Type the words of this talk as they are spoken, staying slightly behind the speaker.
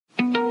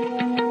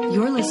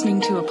You're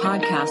listening to a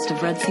podcast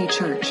of Red Sea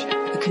Church,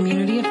 a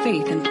community of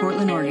faith in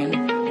Portland,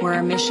 Oregon, where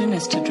our mission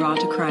is to draw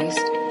to Christ,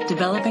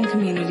 develop in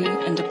community,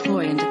 and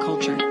deploy into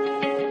culture.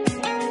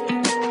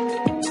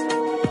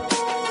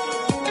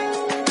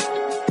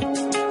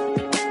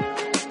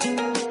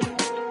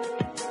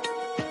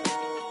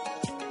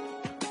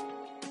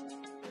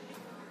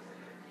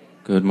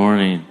 Good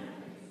morning.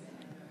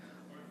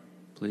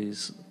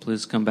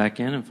 Please come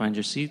back in and find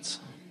your seats.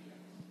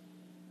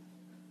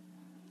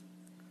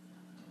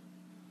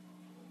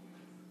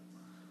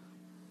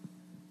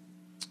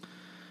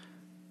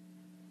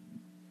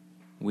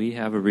 We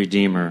have a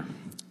Redeemer.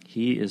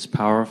 He is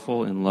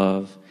powerful in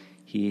love.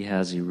 He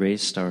has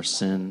erased our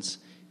sins.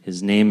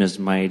 His name is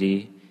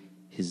mighty.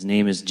 His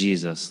name is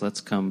Jesus. Let's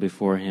come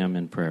before him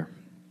in prayer.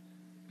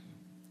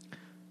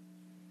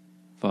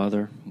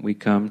 Father, we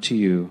come to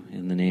you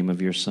in the name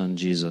of your Son,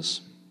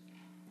 Jesus.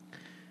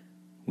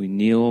 We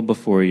kneel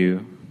before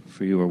you,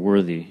 for you are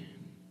worthy.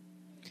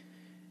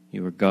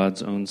 You are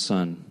God's own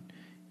Son.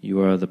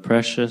 You are the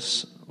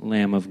precious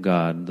Lamb of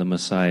God, the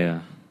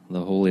Messiah,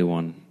 the Holy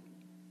One.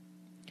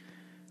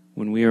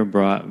 When we are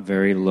brought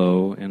very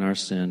low in our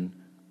sin,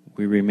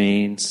 we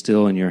remain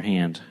still in your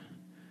hand.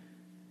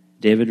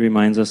 David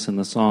reminds us in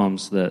the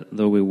Psalms that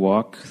though we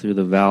walk through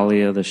the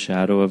valley of the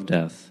shadow of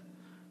death,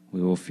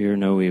 we will fear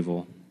no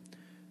evil,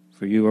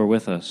 for you are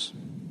with us.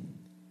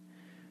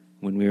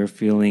 When we are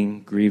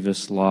feeling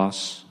grievous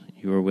loss,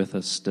 you are with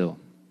us still.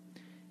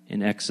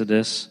 In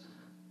Exodus,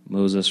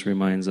 Moses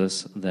reminds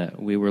us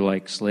that we were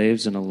like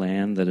slaves in a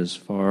land that is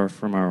far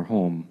from our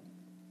home,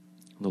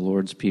 the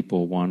Lord's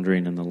people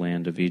wandering in the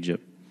land of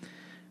Egypt.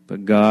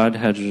 But God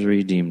has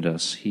redeemed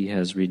us. He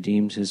has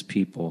redeemed his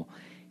people.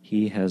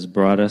 He has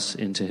brought us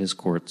into his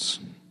courts.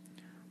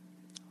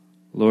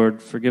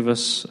 Lord, forgive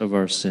us of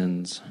our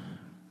sins.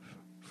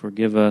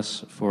 Forgive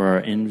us for our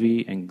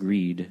envy and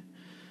greed.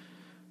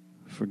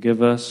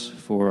 Forgive us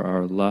for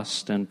our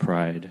lust and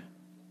pride.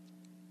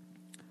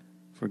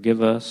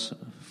 Forgive us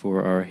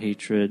for our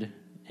hatred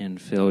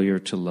and failure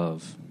to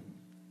love.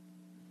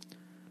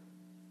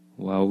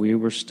 While we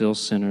were still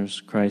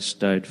sinners, Christ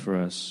died for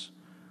us.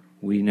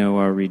 We know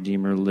our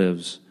Redeemer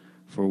lives.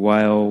 For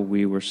while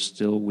we were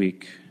still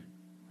weak,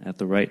 at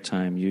the right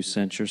time you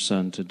sent your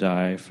Son to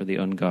die for the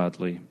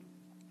ungodly.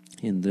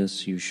 In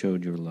this you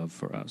showed your love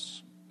for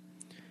us.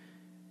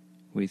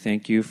 We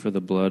thank you for the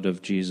blood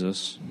of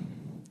Jesus.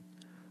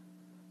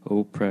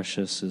 Oh,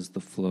 precious is the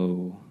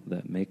flow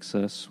that makes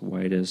us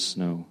white as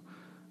snow.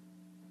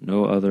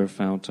 No other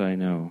fount I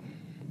know,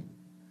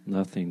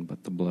 nothing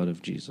but the blood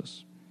of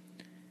Jesus.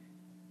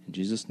 In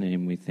Jesus'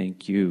 name, we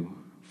thank you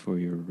for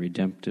your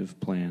redemptive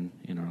plan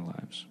in our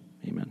lives.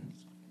 Amen.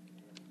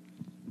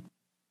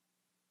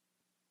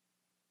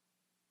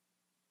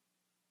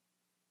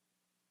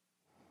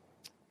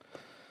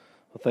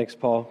 Well, thanks,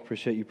 Paul.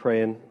 Appreciate you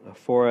praying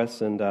for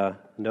us and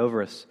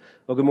over us.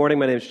 Well, good morning.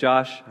 My name is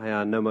Josh.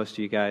 I know most of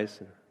you guys,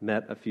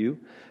 met a few.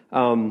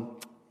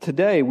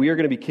 Today, we are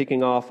going to be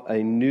kicking off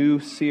a new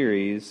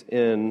series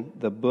in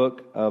the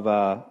book of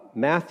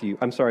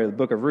the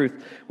book of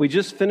Ruth. We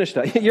just finished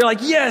it. You're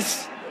like,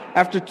 yes!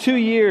 After 2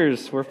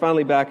 years, we're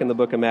finally back in the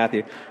book of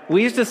Matthew.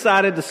 We just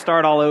decided to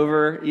start all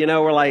over. You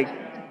know, we're like,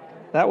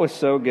 that was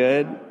so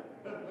good.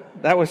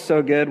 That was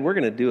so good. We're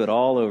going to do it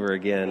all over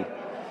again.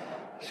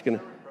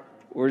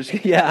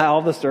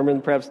 All the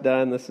sermon prep's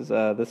done. This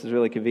is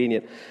really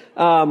convenient.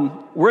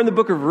 We're in the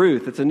book of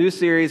Ruth. It's a new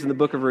series in the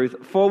book of Ruth,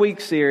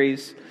 4-week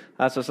series.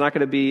 So it's not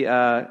going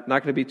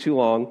to be too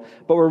long.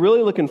 But we're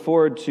really looking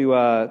forward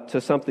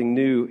to something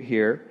new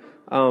here.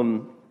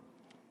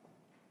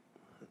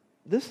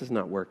 This is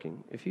not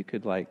working. If you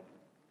could try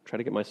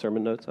to get my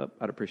sermon notes up,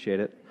 I'd appreciate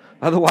it.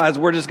 Otherwise,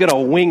 we're just going to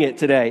wing it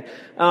today.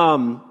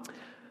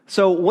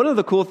 So one of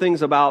the cool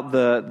things about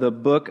the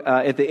book,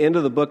 at the end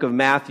of the book of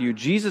Matthew,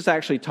 Jesus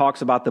actually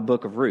talks about the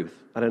book of Ruth.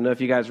 I don't know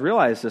if you guys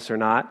realize this or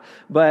not,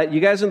 but you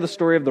guys know the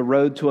story of the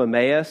road to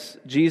Emmaus.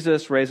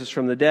 Jesus raises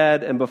from the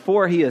dead, and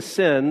before he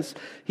ascends,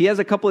 he has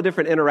a couple of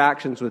different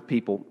interactions with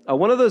people.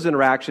 One of those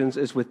interactions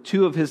is with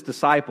 2 of his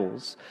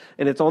disciples,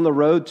 and it's on the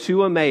road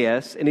to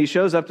Emmaus, and he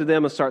shows up to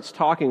them and starts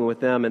talking with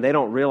them, and they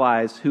don't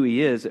realize who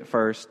he is at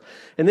first.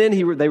 And then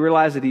they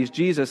realize that he's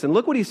Jesus. And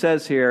look what he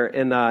says here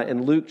in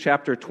Luke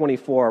chapter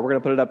 24. We're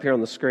going to put it up here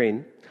on the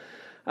screen.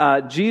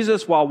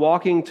 Jesus, while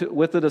walking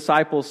with the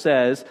disciples,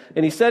 says,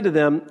 and he said to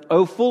them,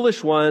 O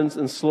foolish ones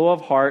and slow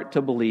of heart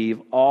to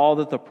believe all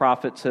that the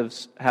prophets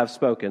have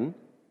spoken.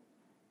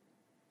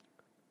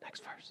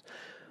 Next verse.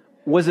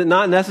 Was it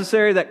not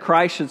necessary that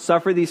Christ should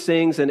suffer these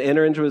things and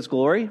enter into his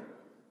glory?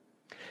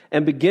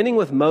 And beginning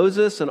with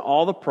Moses and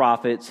all the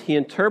prophets, he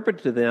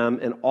interpreted to them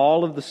in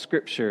all of the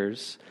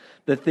scriptures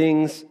the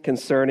things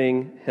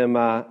concerning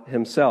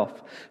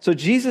himself. So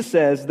Jesus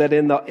says that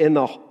in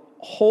the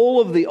whole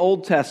of the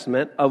Old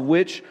Testament, of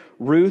which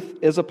Ruth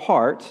is a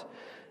part,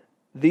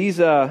 these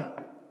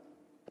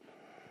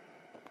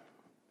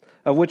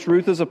of which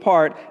Ruth is a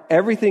part,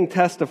 everything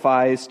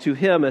testifies to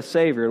him as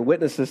Savior and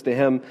witnesses to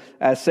him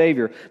as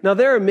Savior. Now,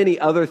 there are many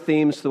other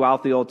themes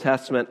throughout the Old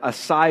Testament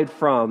aside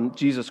from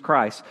Jesus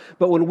Christ.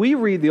 But when we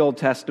read the Old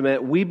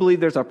Testament, we believe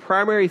there's a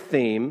primary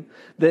theme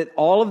that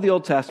all of the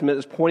Old Testament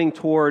is pointing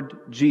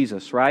toward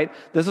Jesus, right?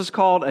 This is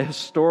called a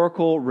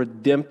historical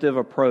redemptive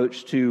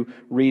approach to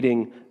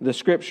reading the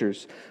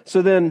Scriptures.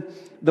 So then,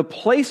 the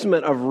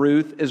placement of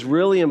Ruth is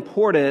really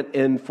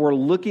important for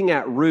looking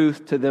at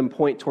Ruth to then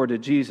point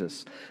toward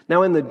Jesus.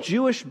 Now, in the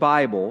Jewish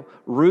Bible,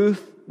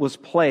 Ruth was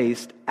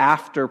placed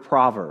after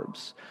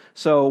Proverbs.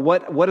 So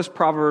what does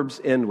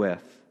Proverbs end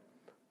with?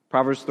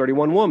 Proverbs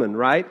 31 woman,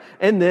 right?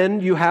 And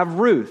then you have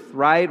Ruth,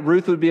 right?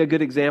 Ruth would be a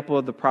good example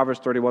of the Proverbs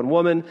 31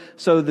 woman.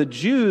 So the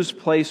Jews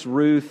place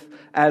Ruth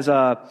as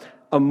a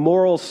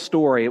moral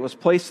story. It was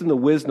placed in the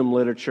wisdom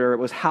literature. It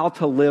was how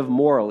to live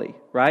morally,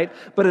 right?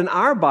 But in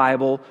our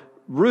Bible,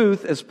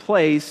 Ruth is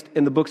placed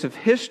in the books of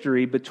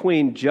history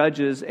between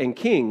Judges and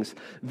Kings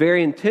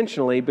very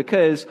intentionally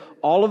because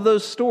all of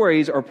those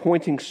stories are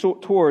pointing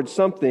towards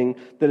something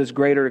that is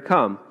greater to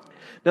come.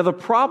 Now, the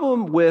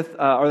problem with,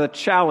 or the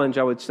challenge,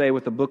 I would say,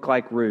 with a book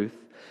like Ruth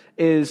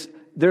is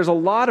there's a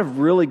lot of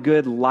really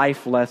good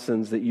life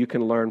lessons that you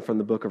can learn from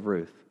the book of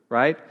Ruth,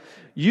 right?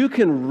 You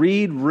can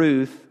read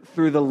Ruth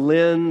through the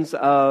lens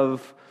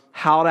of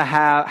how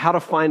to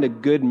find a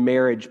good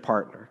marriage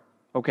partner,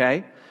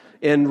 okay?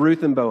 In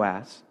Ruth and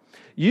Boaz.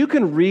 You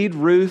can read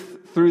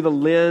Ruth through the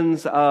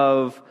lens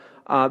of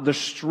the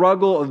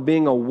struggle of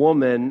being a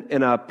woman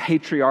in a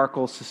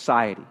patriarchal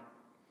society.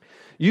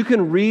 You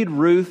can read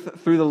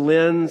Ruth through the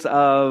lens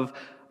of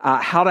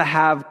how to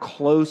have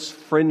close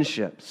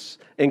friendships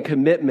and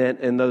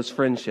commitment in those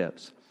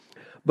friendships.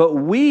 But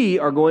we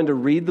are going to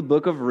read the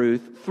book of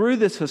Ruth through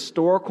this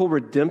historical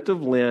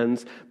redemptive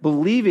lens,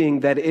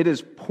 believing that it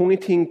is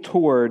pointing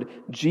toward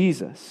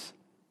Jesus.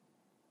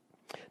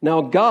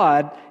 Now,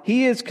 God,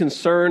 He is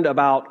concerned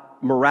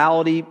about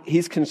morality.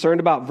 He's concerned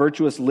about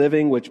virtuous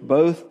living, which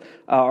both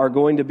are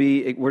going to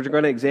be, we're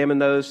going to examine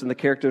those in the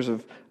characters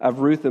of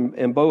Ruth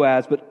and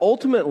Boaz. But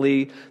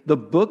ultimately, the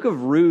book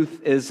of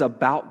Ruth is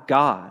about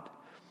God.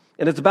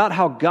 And it's about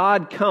how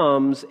God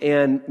comes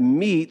and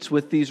meets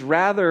with these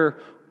rather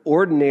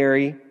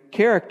ordinary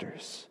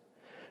characters.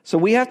 So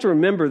we have to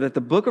remember that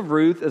the book of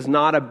Ruth is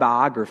not a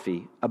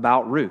biography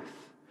about Ruth.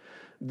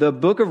 The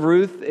book of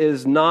Ruth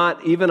is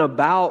not even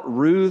about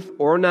Ruth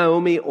or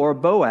Naomi or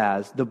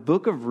Boaz. The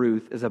book of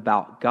Ruth is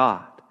about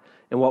God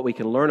and what we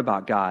can learn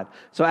about God.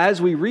 So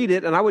as we read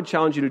it, and I would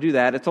challenge you to do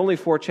that, it's only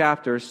 4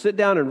 chapters, sit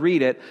down and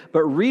read it,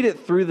 but read it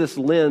through this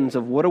lens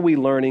of what are we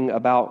learning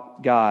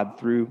about God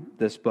through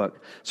this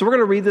book. So we're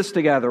going to read this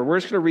together. We're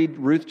just going to read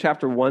Ruth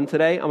chapter 1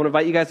 today. I'm going to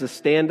invite you guys to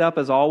stand up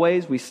as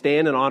always. We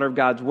stand in honor of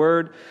God's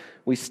word.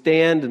 We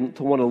stand and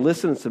to want to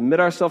listen and submit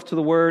ourselves to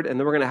the word, and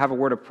then we're going to have a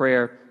word of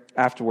prayer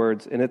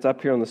afterwards, and it's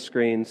up here on the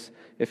screens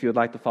if you would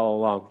like to follow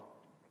along.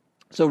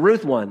 So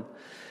Ruth 1.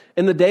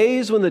 In the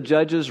days when the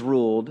judges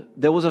ruled,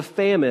 there was a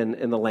famine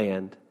in the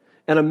land,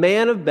 and a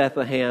man of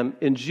Bethlehem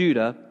in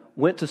Judah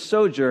went to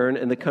sojourn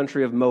in the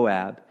country of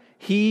Moab,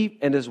 he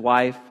and his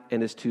wife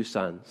and his 2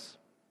 sons.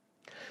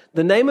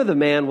 The name of the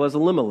man was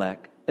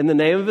Elimelech, and the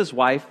name of his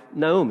wife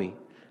Naomi,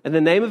 and the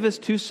name of his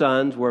 2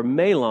 sons were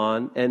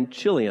Mahlon and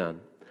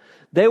Chilion.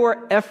 They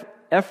were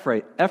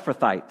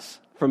Ephrathites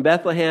from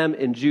Bethlehem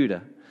in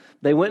Judah.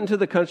 They went into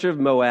the country of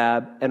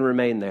Moab and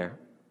remained there.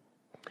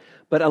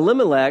 But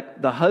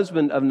Elimelech, the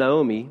husband of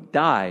Naomi,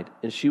 died,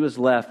 and she was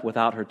left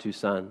without her 2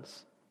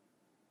 sons.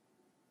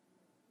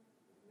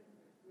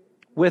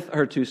 With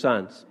her 2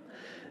 sons.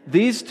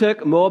 These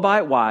took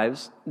Moabite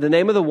wives. The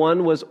name of the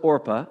one was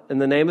Orpah, and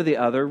the name of the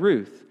other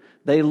Ruth.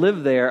 They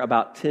lived there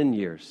about 10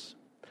 years.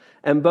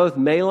 And both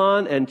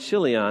Mahlon and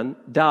Chilion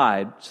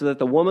died, so that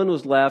the woman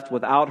was left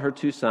without her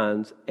 2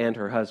 sons and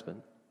her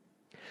husband.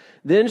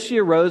 Then she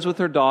arose with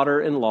her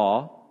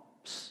daughter-in-law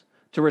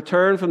to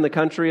return from the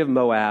country of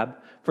Moab,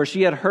 for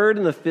she had heard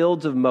in the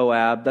fields of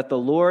Moab that the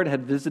Lord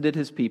had visited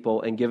his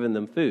people and given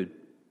them food.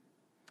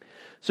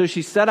 So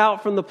she set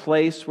out from the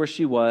place where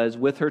she was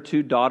with her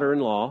 2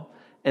 daughters-in-law,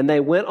 and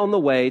they went on the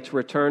way to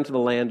return to the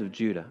land of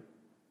Judah.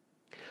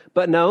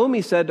 But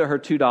Naomi said to her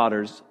 2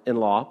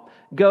 daughters-in-law,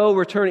 "Go,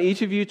 return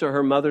each of you to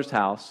her mother's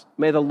house.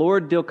 May the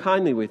Lord deal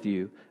kindly with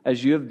you,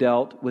 as you have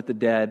dealt with the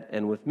dead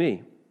and with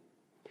me.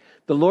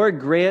 The Lord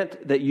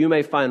grant that you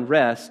may find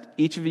rest,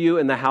 each of you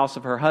in the house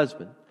of her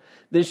husband."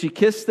 Then she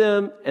kissed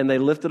them, and they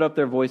lifted up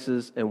their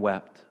voices and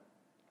wept.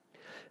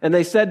 And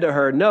they said to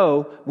her,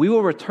 "No, we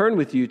will return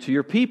with you to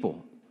your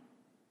people."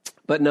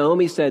 But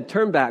Naomi said,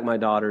 "Turn back, my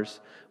daughters.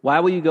 Why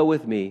will you go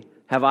with me?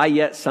 Have I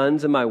yet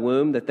sons in my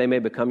womb that they may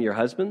become your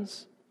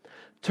husbands?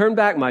 Turn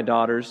back, my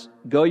daughters,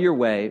 go your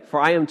way,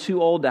 for I am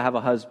too old to have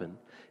a husband.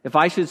 If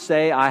I should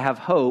say I have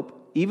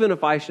hope, even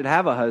if I should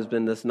have a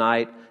husband this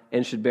night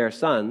and should bear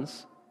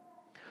sons,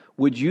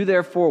 would you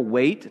therefore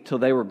wait till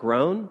they were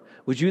grown?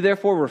 Would you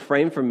therefore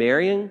refrain from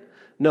marrying?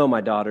 No, my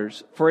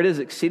daughters, for it is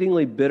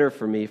exceedingly bitter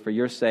for me for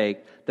your sake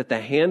that the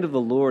hand of the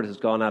Lord has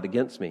gone out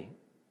against me."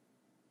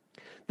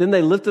 Then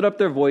they lifted up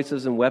their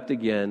voices and wept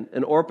again,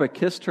 and Orpah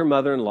kissed her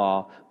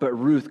mother-in-law, but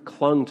Ruth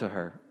clung to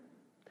her.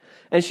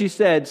 And she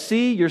said,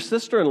 "See, your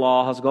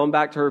sister-in-law has gone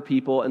back to her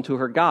people and to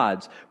her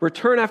gods.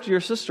 Return after your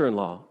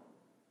sister-in-law."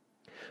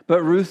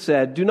 But Ruth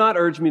said, "Do not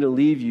urge me to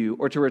leave you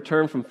or to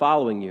return from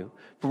following you.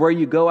 For where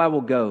you go, I will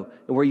go,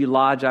 and where you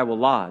lodge, I will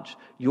lodge.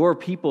 Your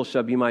people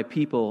shall be my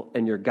people,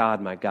 and your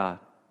God, my God.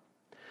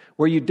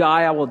 Where you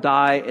die, I will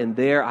die, and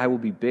there I will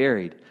be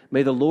buried.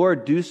 May the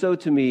Lord do so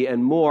to me,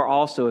 and more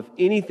also, if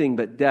anything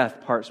but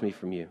death parts me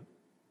from you."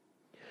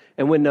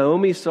 And when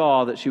Naomi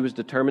saw that she was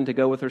determined to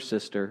go with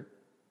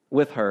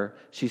her,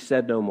 she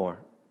said no more.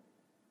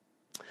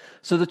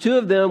 So the two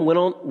of them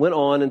went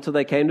on until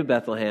they came to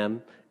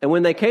Bethlehem. And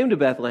when they came to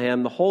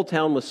Bethlehem, the whole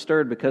town was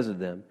stirred because of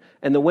them.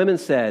 And the women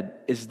said,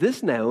 "Is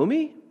this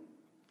Naomi?"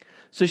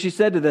 So she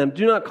said to them,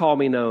 "Do not call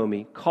me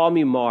Naomi, call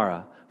me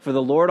Mara, for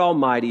the Lord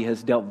Almighty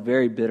has dealt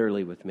very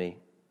bitterly with me.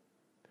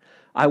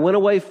 I went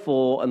away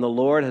full, and the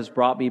Lord has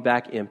brought me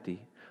back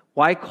empty.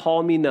 Why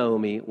call me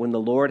Naomi when the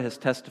Lord has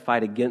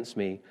testified against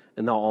me,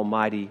 and the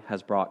Almighty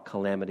has brought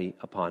calamity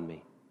upon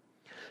me?"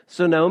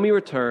 So Naomi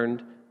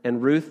returned,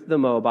 and Ruth the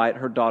Moabite,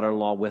 her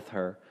daughter-in-law, with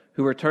her,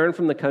 who returned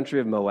from the country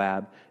of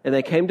Moab, and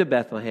they came to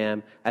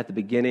Bethlehem at the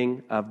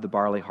beginning of the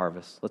barley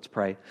harvest. Let's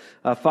pray.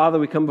 Father,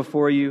 we come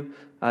before you,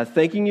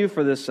 thanking you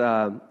for this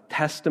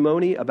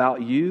testimony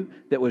about you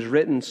that was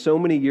written so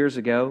many years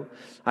ago.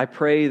 I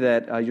pray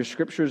that your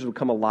scriptures would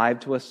come alive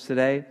to us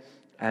today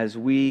as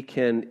we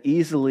can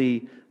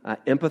easily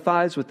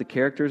empathize with the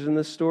characters in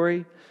this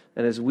story,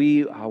 and as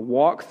we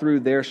walk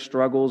through their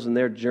struggles and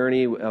their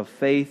journey of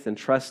faith and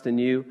trust in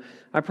you.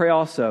 I pray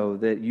also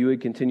that you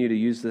would continue to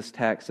use this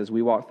text as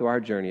we walk through our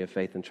journey of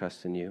faith and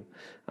trust in you.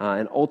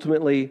 And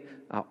ultimately,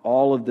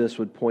 all of this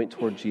would point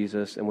toward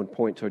Jesus and would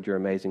point toward your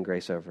amazing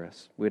grace over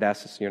us. We would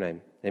ask this in your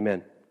name.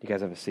 Amen. You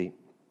guys have a seat.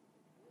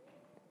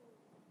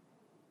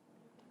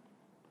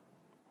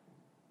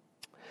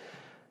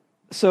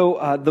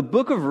 So the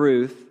book of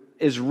Ruth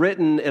is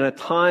written in a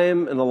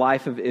time in the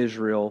life of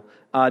Israel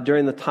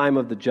during the time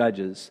of the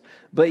Judges.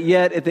 But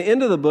yet, at the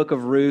end of the book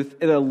of Ruth,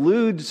 it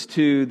alludes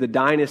to the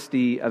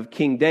dynasty of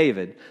King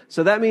David.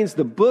 So that means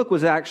the book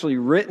was actually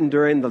written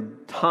during the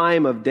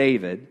time of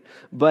David,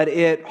 but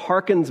it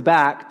harkens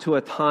back to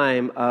a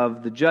time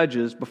of the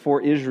Judges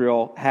before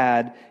Israel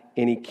had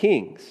any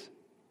kings.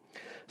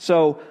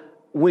 So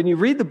when you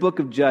read the book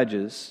of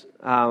Judges,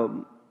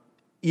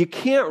 you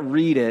can't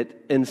read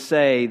it and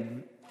say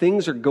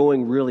things are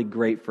going really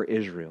great for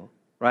Israel.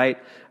 Right?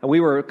 And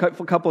a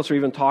couple of us were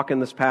even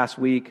talking this past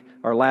week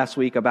or last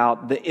week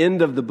about the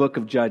end of the book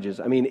of Judges.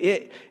 I mean,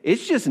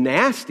 it's just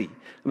nasty.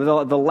 I mean,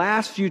 the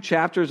last few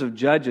chapters of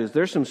Judges,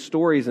 there's some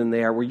stories in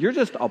there where you're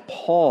just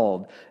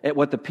appalled at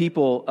what the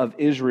people of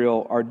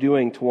Israel are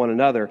doing to one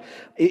another.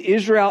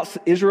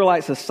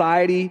 Israelite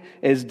society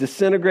is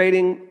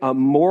disintegrating.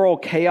 Moral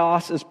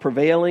chaos is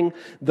prevailing.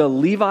 The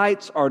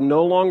Levites are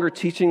no longer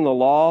teaching the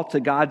law to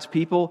God's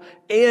people,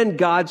 and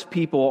God's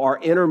people are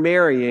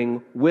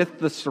intermarrying with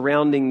the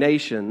surrounding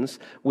nations,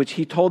 which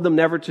he told them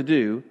never to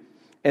do,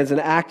 as an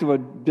act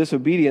of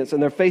disobedience,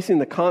 and they're facing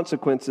the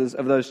consequences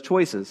of those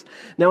choices.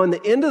 Now, in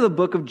the end of the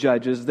book of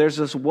Judges, there's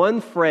this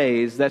one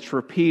phrase that's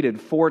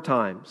repeated 4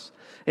 times.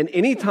 And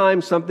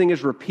anytime something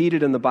is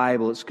repeated in the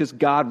Bible, it's because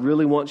God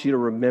really wants you to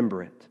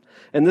remember it.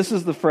 And this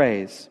is the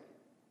phrase: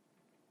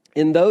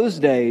 "In those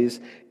days,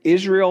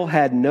 Israel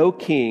had no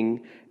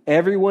king.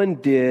 Everyone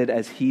did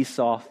as he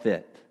saw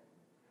fit."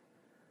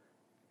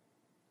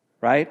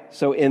 Right?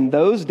 So in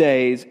those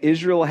days,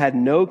 Israel had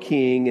no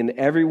king, and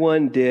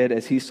everyone did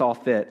as he saw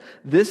fit.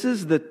 This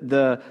is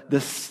the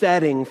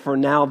setting for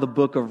now the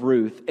book of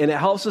Ruth. And it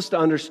helps us to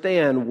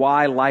understand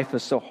why life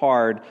is so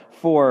hard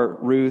for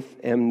Ruth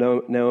and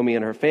Naomi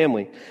and her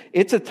family.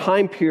 It's a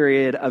time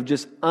period of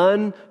just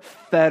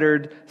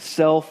unfettered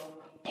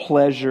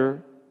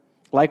self-pleasure,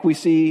 like we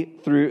see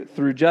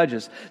through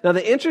Judges. Now,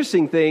 the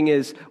interesting thing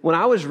is, when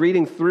I was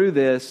reading through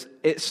this,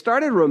 it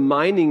started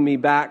reminding me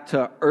back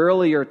to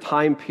earlier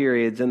time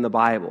periods in the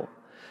Bible.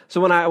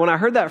 So when I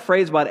heard that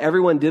phrase about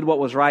everyone did what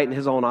was right in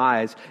his own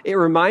eyes, it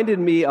reminded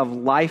me of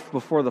life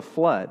before the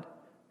flood.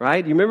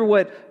 Right? You remember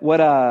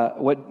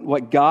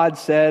what God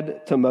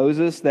said to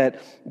Moses,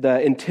 that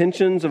the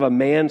intentions of a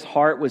man's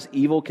heart was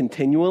evil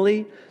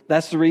continually?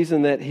 That's the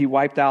reason that he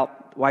wiped out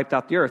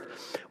the earth.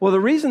 Well, the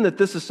reason that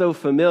this is so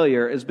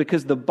familiar is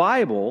because the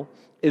Bible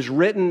is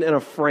written in a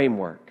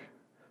framework.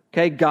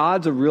 Okay,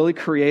 God's a really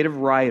creative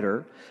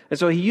writer, and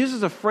so he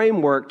uses a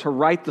framework to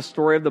write the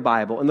story of the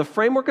Bible. And the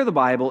framework of the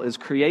Bible is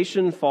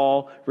creation,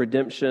 fall,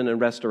 redemption, and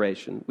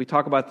restoration. We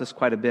talk about this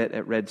quite a bit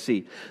at Red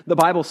Sea. The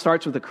Bible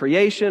starts with the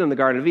creation in the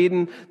Garden of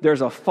Eden.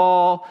 There's a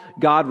fall.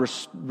 God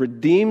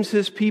redeems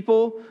his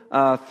people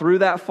through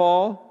that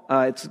fall.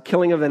 It's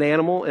killing of an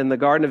animal in the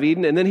Garden of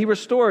Eden. And then he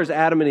restores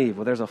Adam and Eve.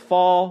 Well, there's a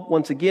fall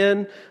once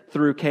again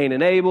through Cain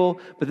and Abel.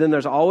 But then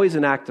there's always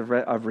an act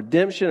of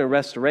redemption and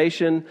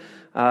restoration.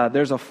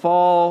 There's a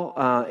fall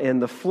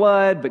and the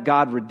flood, but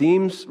God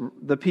redeems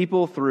the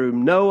people through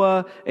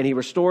Noah, and He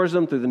restores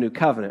them through the new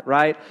covenant,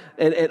 right?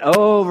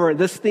 And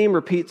this theme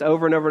repeats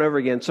over and over and over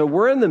again. So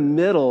we're in the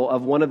middle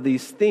of one of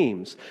these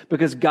themes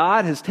because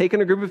God has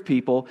taken a group of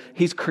people,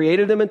 He's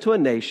created them into a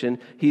nation,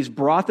 He's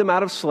brought them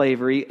out of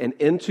slavery and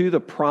into the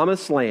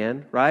promised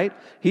land, right?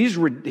 He's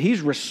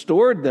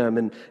restored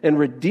them and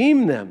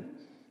redeemed them.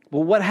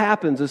 Well, what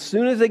happens as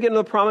soon as they get into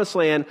the promised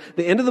land,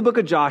 the end of the book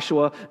of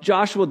Joshua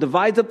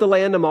divides up the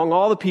land among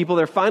all the people.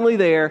 They're finally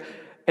there.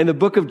 And the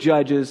book of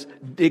Judges,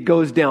 it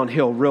goes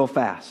downhill real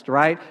fast,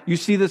 right? You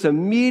see this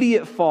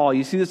immediate fall.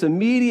 You see this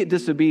immediate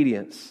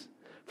disobedience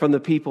from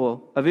the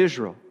people of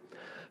Israel.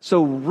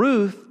 So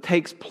Ruth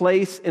takes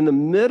place in the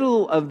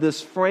middle of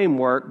this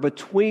framework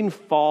between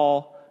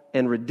fall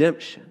and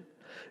redemption.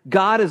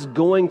 God is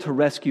going to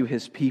rescue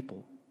His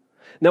people.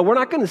 Now, we're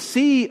not going to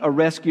see a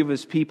rescue of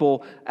His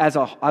people as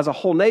a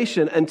whole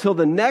nation until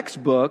the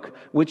next book,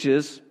 which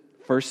is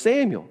 1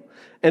 Samuel.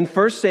 And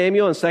 1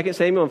 Samuel and 2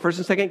 Samuel and 1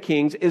 and 2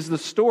 Kings is the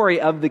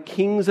story of the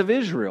kings of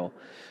Israel.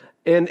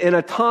 And in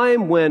a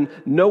time when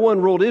no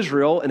one ruled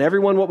Israel and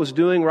everyone what was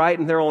doing right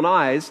in their own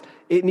eyes,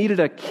 it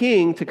needed a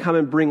king to come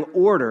and bring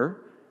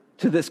order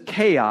to this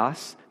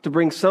chaos, to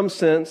bring some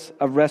sense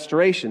of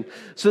restoration.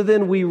 So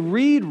then we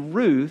read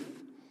Ruth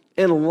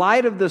in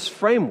light of this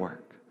framework.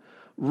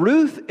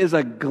 Ruth is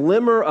a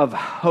glimmer of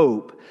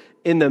hope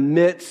in the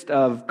midst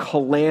of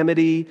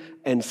calamity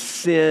and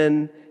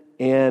sin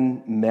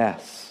and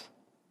mess.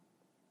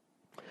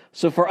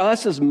 So for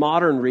us as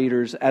modern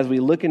readers, as we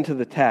look into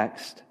the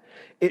text,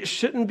 it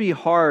shouldn't be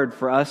hard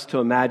for us to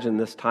imagine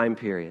this time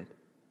period,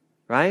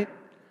 right?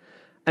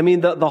 I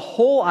mean, the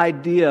whole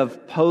idea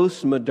of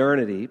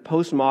postmodernity,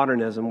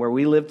 postmodernism, where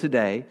we live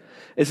today,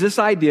 is this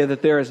idea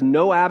that there is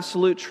no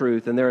absolute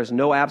truth and there is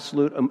no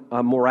absolute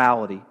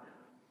morality.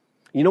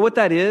 You know what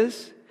that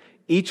is?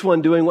 Each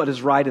one doing what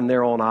is right in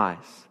their own eyes.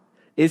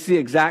 It's the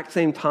exact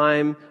same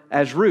time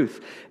as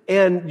Ruth.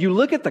 And you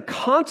look at the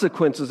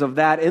consequences of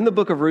that in the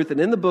book of Ruth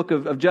and in the book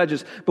of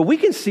Judges, but we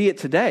can see it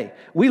today.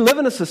 We live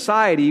in a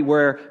society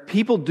where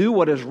people do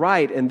what is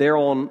right in their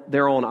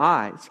own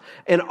eyes.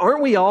 And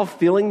aren't we all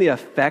feeling the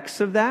effects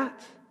of that?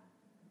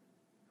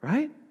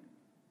 Right?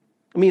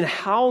 I mean,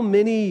 how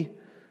many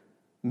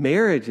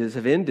marriages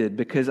have ended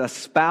because a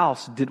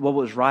spouse did what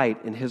was right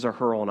in his or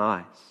her own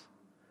eyes?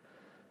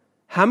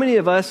 How many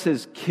of us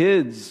as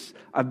kids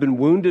have been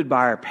wounded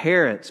by our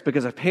parents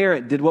because a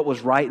parent did what was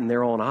right in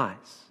their own eyes?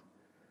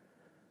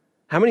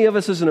 How many of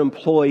us as an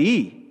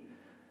employee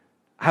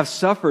have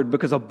suffered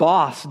because a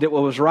boss did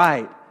what was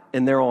right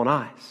in their own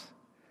eyes?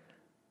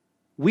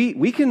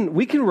 We can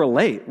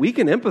relate. We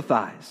can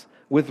empathize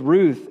with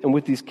Ruth and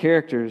with these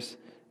characters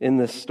in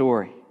this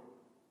story.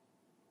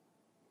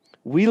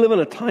 We live in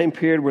a time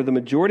period where the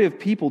majority of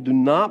people do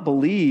not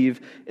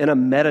believe in a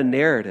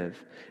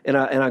meta-narrative, in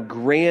a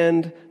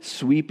grand,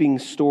 sweeping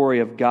story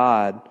of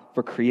God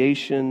for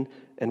creation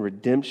and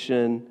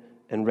redemption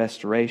and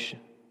restoration.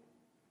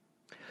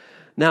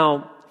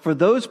 Now, for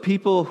those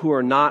people who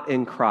are not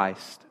in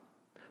Christ,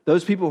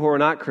 those people who are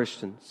not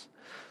Christians,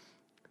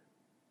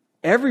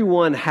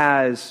 everyone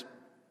has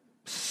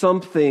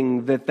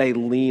something that they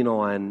lean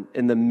on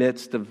in the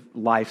midst of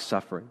life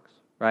sufferings,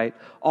 right?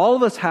 All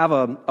of us have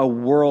a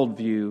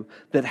worldview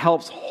that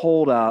helps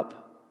hold up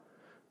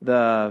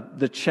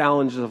the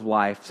challenges of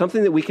life,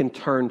 something that we can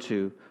turn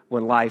to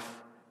when life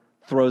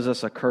throws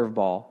us a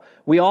curveball.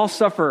 We all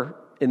suffer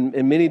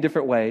in many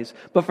different ways,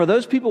 but for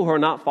those people who are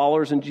not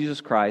followers in Jesus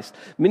Christ,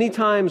 many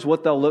times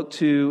what they'll look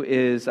to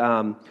is,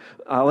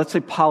 let's say,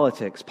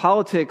 politics.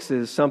 Politics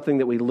is something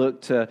that we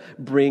look to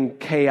bring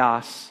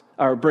chaos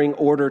or bring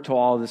order to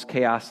all of this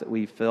chaos that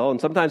we feel,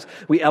 and sometimes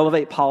we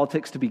elevate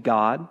politics to be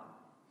God.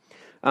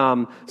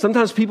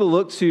 Sometimes people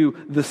look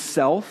to the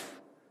self,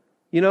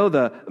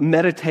 the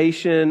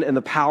meditation and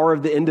the power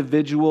of the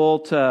individual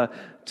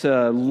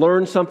to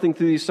learn something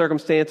through these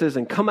circumstances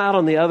and come out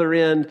on the other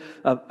end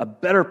a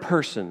better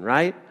person,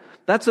 right?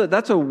 That's a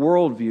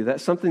worldview.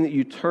 That's something that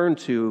you turn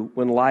to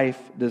when life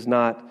does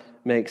not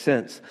make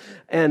sense.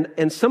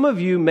 And some of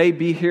you may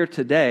be here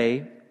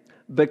today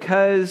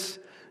because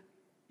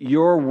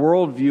your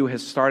worldview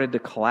has started to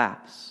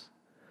collapse.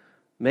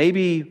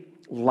 Maybe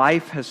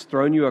life has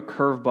thrown you a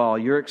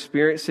curveball. You're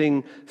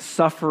experiencing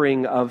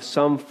suffering of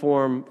some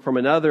form from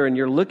another, and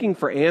you're looking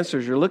for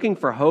answers. You're looking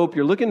for hope.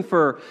 You're looking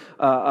for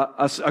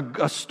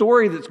a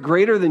story that's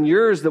greater than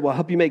yours that will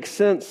help you make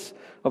sense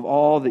of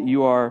all that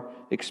you are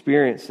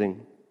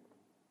experiencing.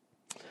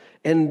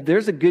 And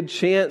there's a good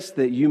chance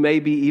that you may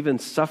be even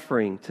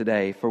suffering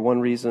today for one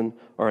reason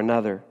or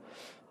another.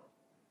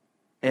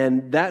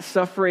 And that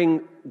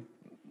suffering,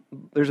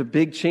 there's a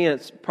big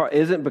chance,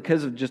 isn't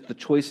because of just the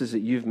choices that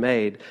you've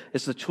made.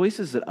 It's the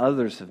choices that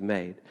others have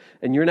made.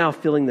 And you're now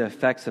feeling the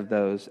effects of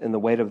those and the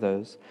weight of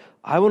those.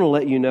 I want to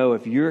let you know,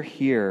 if you're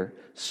here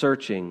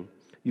searching,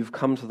 you've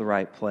come to the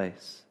right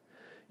place.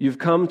 You've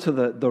come to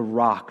the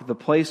rock, the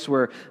place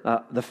where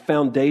the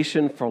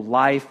foundation for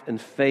life and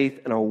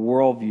faith and a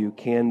worldview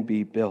can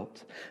be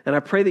built. And I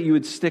pray that you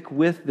would stick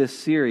with this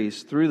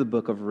series through the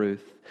book of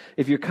Ruth.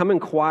 If you come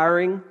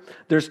inquiring,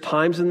 there's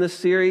times in this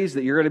series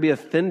that you're going to be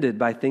offended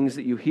by things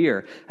that you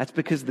hear. That's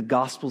because the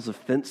gospel's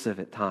offensive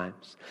at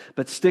times.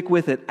 But stick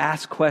with it,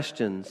 ask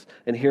questions,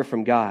 and hear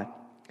from God.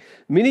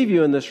 Many of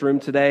you in this room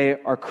today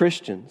are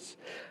Christians,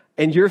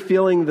 and you're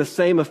feeling the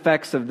same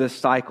effects of this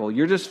cycle.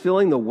 You're just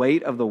feeling the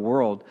weight of the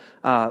world.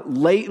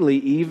 Lately,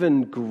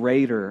 even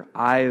greater,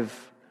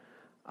 I've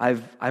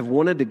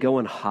wanted to go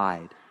and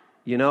hide.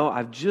 You know,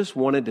 I've just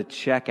wanted to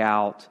check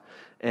out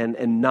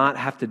and not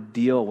have to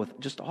deal with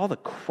just all the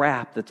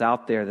crap that's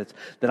out there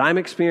that I'm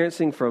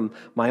experiencing from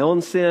my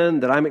own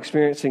sin, that I'm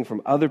experiencing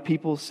from other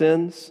people's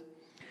sins.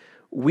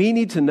 We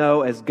need to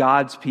know as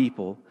God's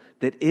people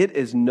that it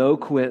is no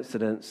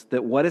coincidence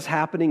that what is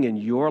happening in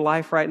your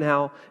life right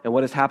now and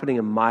what is happening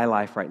in my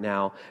life right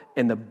now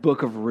in the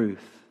book of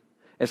Ruth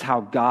is how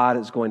God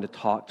is going to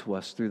talk to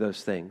us through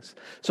those things.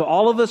 So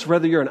all of us,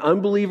 whether you're an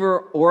unbeliever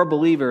or a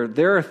believer,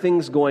 there are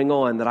things going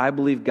on that I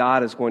believe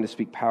God is going to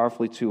speak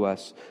powerfully to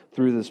us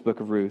through this book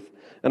of Ruth.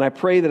 And I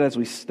pray that as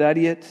we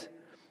study it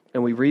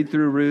and we read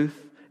through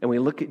Ruth and we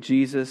look at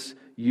Jesus,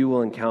 you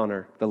will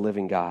encounter the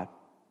living God.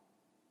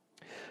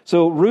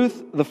 So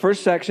Ruth, the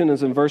first section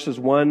is in verses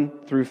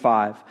 1 through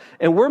 5.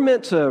 And we're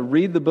meant to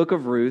read the book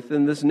of Ruth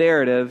in this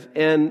narrative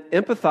and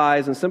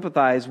empathize and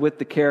sympathize with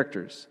the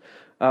characters.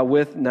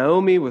 With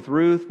Naomi, with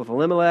Ruth, with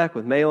Elimelech,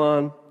 with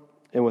Mahlon,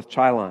 and with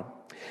Chilion.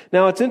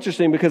 Now, it's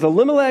interesting because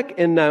Elimelech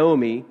and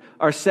Naomi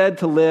are said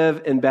to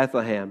live in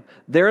Bethlehem.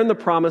 They're in the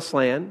promised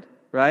land,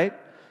 right?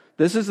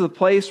 This is the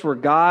place where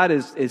God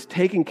is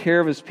taking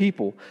care of his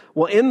people.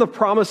 Well, in the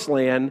promised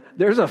land,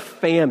 there's a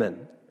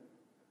famine.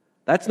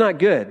 That's not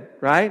good,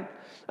 right?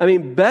 I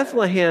mean,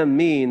 Bethlehem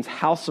means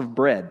house of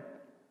bread.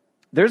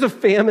 There's a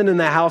famine in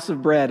the house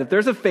of bread. If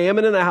there's a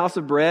famine in the house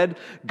of bread,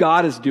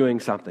 God is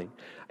doing something.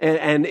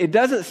 And it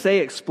doesn't say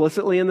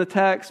explicitly in the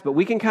text, but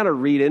we can kind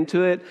of read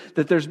into it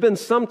that there's been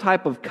some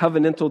type of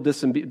covenantal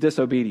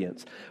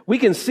disobedience. We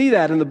can see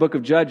that in the book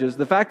of Judges.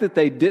 The fact that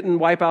they didn't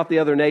wipe out the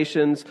other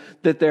nations,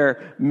 that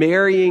they're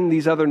marrying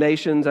these other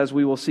nations, as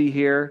we will see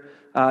here,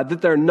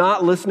 that they're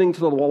not listening to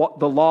the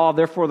law,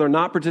 therefore they're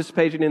not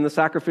participating in the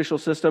sacrificial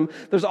system.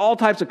 There's all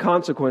types of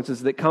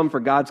consequences that come for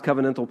God's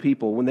covenantal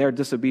people when they're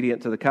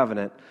disobedient to the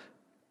covenant.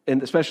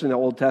 And especially in the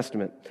Old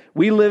Testament.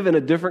 We live in a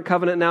different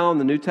covenant now in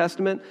the New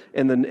Testament,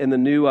 in the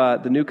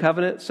new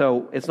covenant,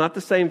 so it's not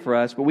the same for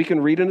us, but we can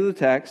read into the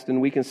text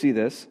and we can see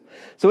this.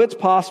 So it's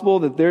possible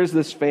that there's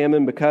this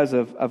famine because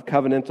of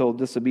covenantal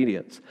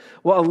disobedience.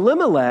 Well,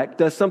 Elimelech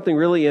does something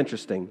really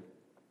interesting.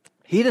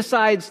 He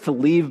decides to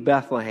leave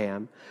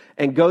Bethlehem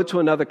and go to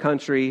another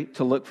country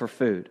to look for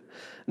food.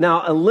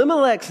 Now,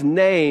 Elimelech's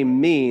name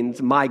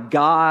means my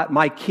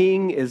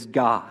king is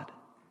God.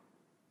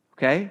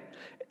 Okay?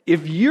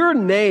 If your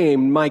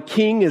name, my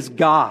king is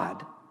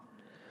God,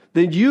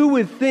 then you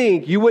would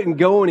think you wouldn't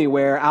go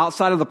anywhere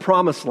outside of the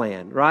promised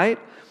land, right?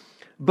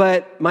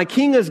 But my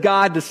king is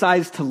God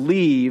decides to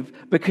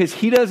leave because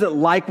he doesn't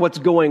like what's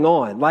going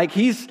on. Like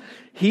he's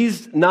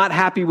not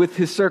happy with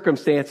his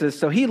circumstances,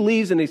 so he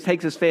leaves and he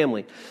takes his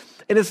family.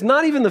 And it's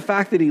not even the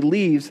fact that he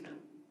leaves.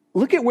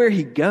 Look at where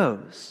he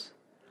goes.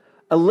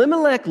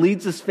 Elimelech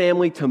leads his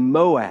family to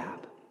Moab.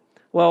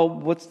 Well,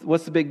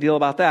 what's the big deal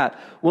about that?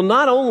 Well,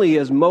 not only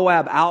is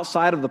Moab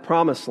outside of the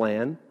promised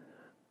land,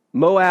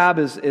 Moab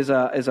is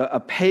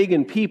a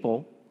pagan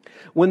people.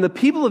 When the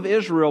people of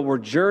Israel were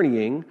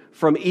journeying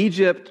from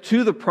Egypt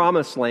to the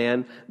promised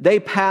land,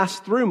 they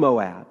passed through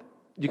Moab.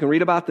 You can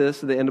read about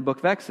this at the end of the book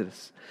of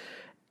Exodus.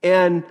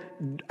 And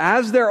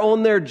as they're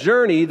on their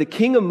journey, the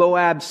king of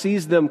Moab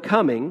sees them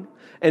coming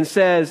and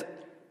says,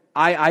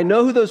 I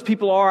know who those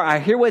people are. I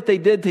hear what they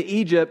did to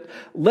Egypt.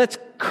 Let's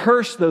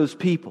curse those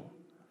people.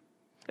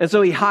 And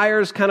so he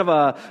hires kind of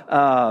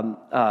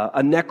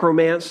a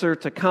necromancer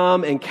to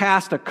come and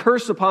cast a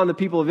curse upon the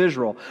people of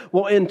Israel.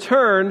 Well, in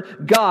turn,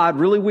 God,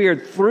 really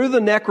weird, through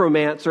the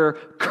necromancer,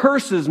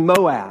 curses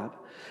Moab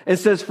and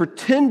says, for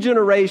 10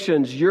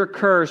 generations, you're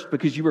cursed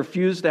because you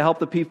refused to help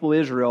the people of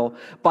Israel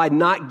by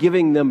not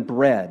giving them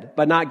bread,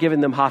 by not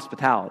giving them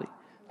hospitality.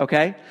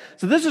 Okay?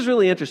 So this is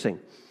really interesting.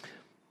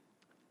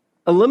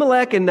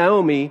 Elimelech and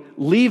Naomi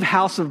leave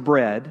house of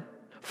bread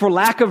for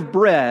lack of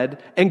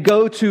bread and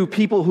go to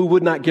people who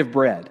would not give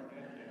bread.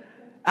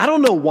 I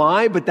don't know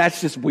why, but that's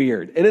just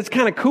weird. And it's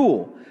kind of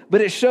cool.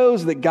 But it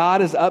shows that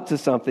God is up to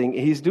something.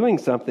 He's doing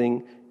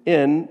something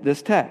in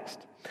this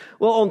text.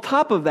 Well, on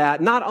top of that,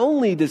 not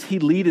only does he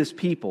lead his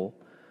people,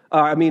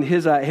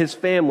 his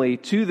family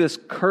to this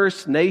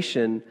cursed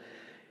nation,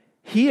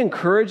 he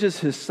encourages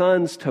his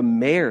sons to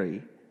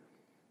marry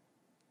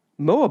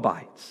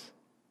Moabites,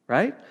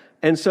 right?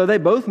 And so they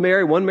both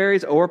marry. One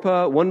marries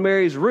Orpah, one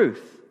marries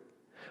Ruth.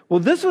 Well,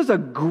 this was a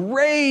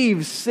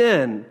grave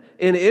sin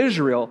in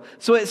Israel.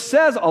 So it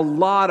says a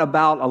lot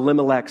about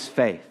Elimelech's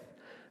faith,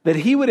 that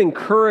he would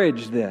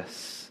encourage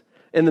this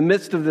in the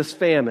midst of this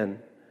famine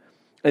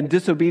and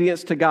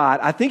disobedience to God.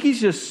 I think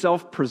he's just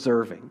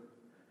self-preserving.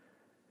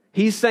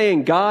 He's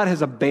saying God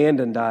has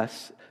abandoned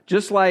us,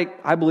 just like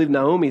I believe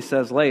Naomi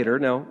says later.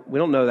 Now, we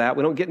don't know that.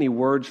 We don't get any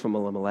words from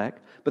Elimelech.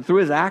 But through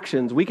his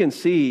actions, we can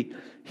see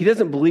he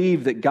doesn't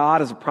believe that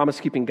God is a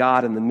promise-keeping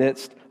God in the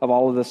midst of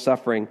all of this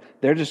suffering.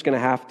 They're just going to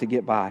have to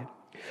get by.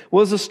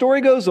 Well, as the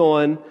story goes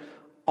on,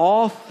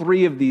 all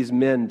three of these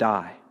men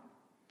die.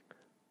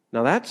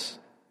 Now, that's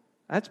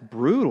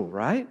brutal,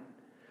 right?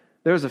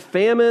 There's a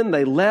famine.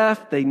 They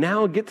left. They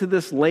now get to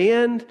this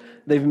land.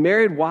 They've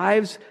married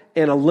wives.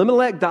 And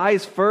Elimelech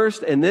dies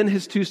first, and then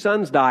his two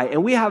sons die.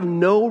 And we have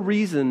no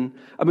reason,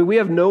 we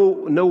have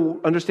no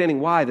understanding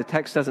why. The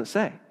text doesn't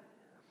say.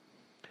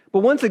 But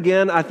once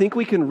again, I think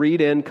we can read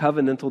in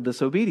covenantal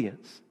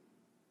disobedience.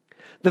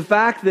 The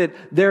fact that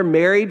they're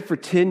married for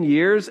 10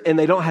 years and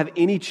they don't have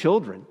any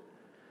children.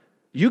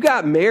 You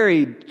got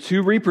married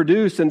to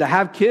reproduce and to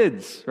have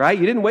kids, right?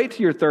 You didn't wait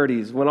till your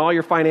 30s when all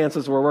your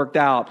finances were worked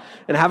out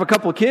and have a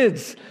couple of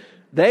kids.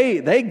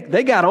 They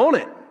got on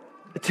it.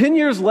 10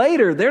 years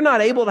later, they're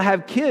not able to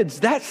have kids.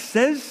 That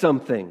says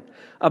something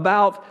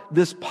about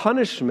this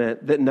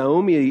punishment that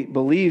Naomi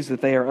believes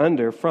that they are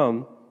under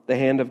from the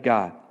hand of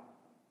God.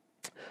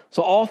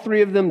 So all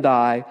three of them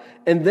die,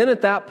 and then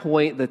at that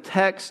point, the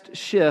text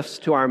shifts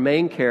to our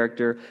main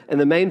character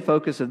and the main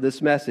focus of this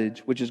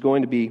message, which is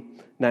going to be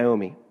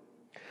Naomi.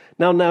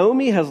 Now,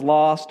 Naomi has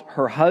lost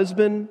her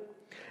husband,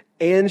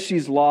 and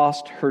she's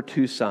lost her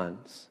two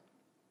sons.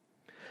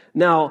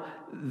 Now,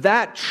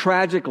 that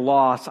tragic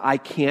loss, I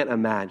can't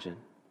imagine.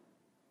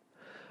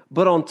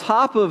 But on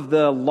top of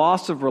the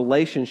loss of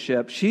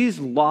relationship, she's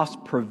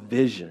lost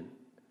provision.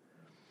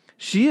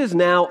 She is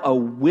now a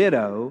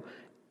widow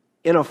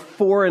in a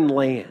foreign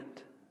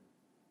land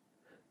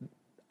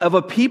of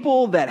a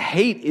people that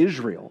hate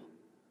Israel.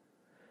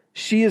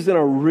 She is in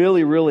a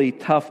really, really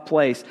tough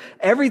place.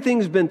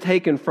 Everything's been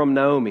taken from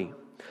Naomi.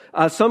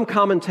 Some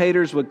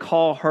commentators would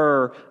call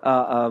her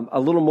a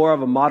little more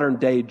of a modern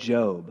day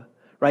Job.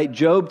 Right?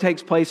 Job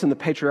takes place in the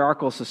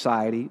patriarchal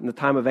society in the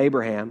time of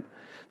Abraham.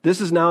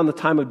 This is now in the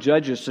time of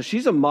Judges. So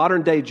she's a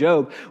modern day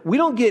Job. We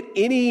don't get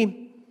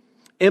any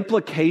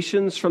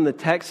implications from the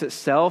text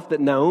itself that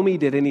Naomi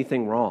did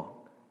anything wrong.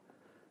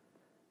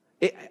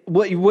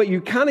 What you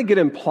kind of get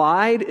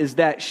implied is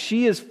that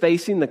she is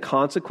facing the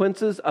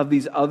consequences of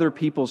these other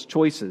people's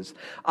choices.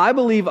 I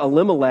believe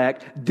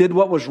Elimelech did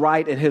what was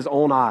right in his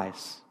own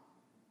eyes.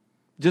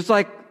 Just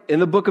like in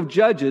the book of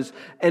Judges,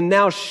 and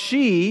now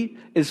she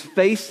is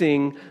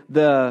facing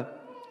the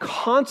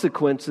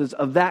consequences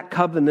of that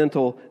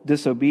covenantal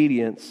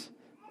disobedience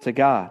to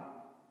God.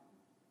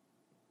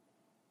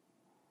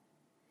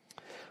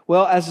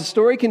 Well, as the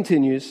story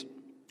continues,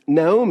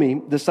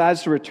 Naomi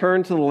decides to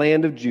return to the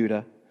land of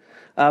Judah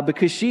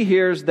because she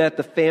hears that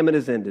the famine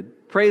has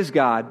ended. Praise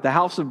God, the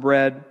house of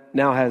bread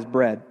now has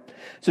bread.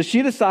 So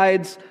she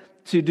decides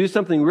to do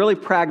something really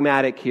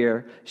pragmatic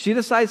here. She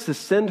decides to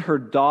send her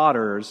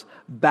daughters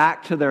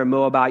back to their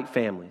Moabite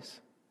families.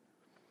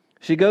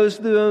 She goes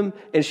to them,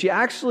 and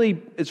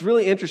it's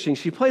really interesting,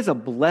 she plays a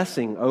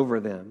blessing over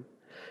them.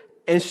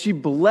 And she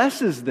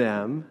blesses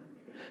them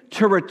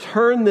to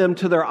return them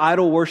to their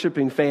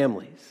idol-worshiping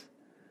families.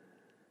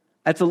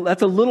 That's a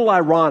little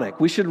ironic.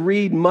 We should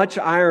read much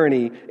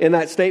irony in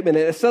that statement.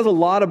 It says a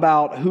lot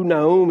about who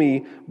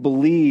Naomi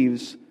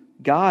believes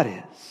God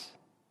is.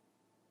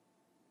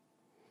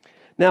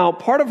 Now,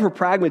 part of her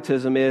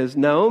pragmatism is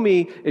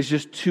Naomi is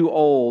just too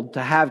old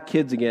to have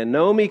kids again.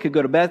 Naomi could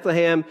go to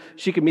Bethlehem.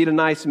 She could meet a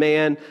nice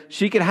man.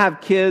 She could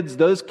have kids.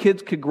 Those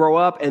kids could grow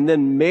up and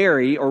then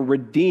marry or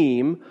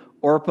redeem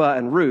Orpah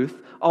and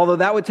Ruth, although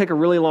that would take a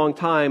really long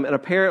time. And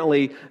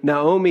apparently,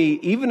 Naomi,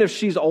 even if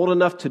she's old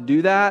enough to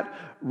do that,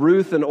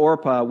 Ruth and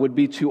Orpah would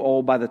be too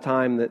old by the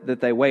time that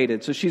they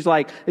waited. So she's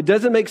like, it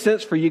doesn't make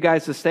sense for you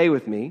guys to stay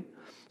with me.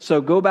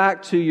 So go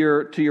back to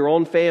your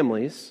own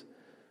families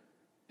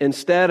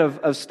instead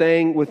of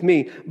staying with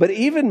me. But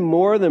even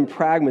more than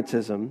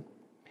pragmatism,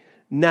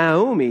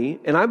 Naomi,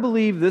 and I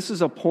believe this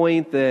is a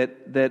point that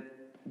it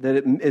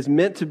is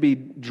meant to be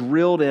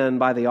drilled in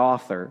by the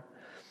author,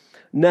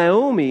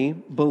 Naomi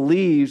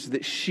believes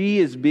that she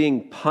is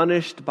being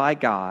punished by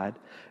God,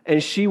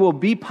 and she will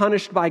be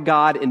punished by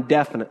God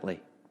indefinitely.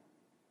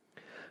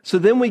 So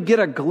then we get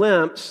a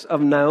glimpse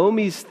of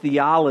Naomi's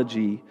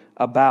theology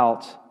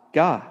about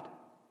God.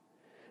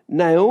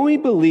 Naomi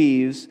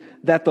believes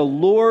that the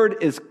Lord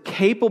is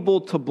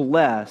capable to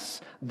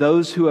bless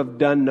those who have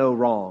done no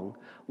wrong,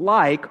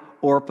 like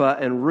Orpah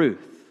and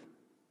Ruth.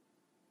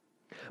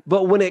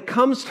 But when it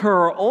comes to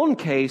her own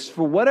case,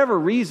 for whatever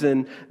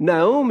reason,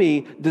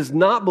 Naomi does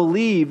not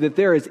believe that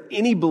there is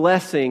any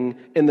blessing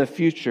in the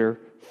future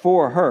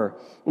for her.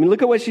 I mean,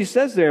 look at what she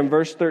says there in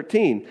verse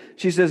 13.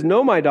 She says,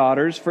 "No, my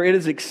daughters, for it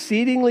is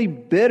exceedingly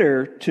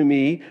bitter to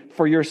me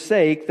for your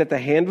sake that the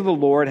hand of the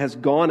Lord has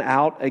gone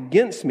out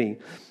against me,"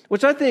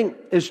 which I think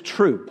is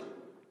true.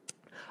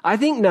 I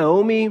think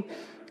Naomi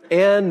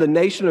and the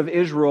nation of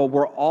Israel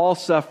were all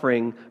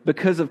suffering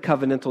because of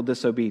covenantal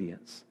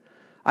disobedience.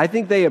 I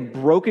think they had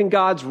broken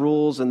God's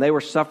rules and they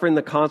were suffering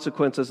the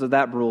consequences of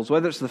that rules,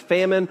 whether it's the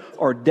famine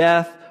or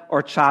death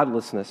or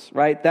childlessness,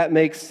 right? That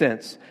makes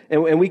sense.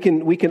 And we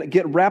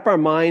can wrap our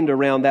mind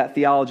around that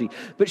theology.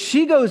 But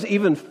she goes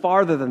even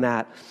farther than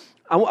that.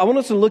 I want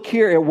us to look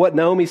here at what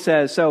Naomi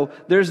says. So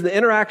there's the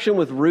interaction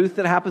with Ruth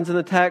that happens in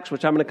the text,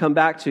 which I'm going to come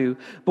back to.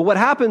 But what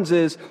happens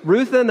is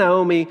Ruth and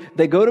Naomi,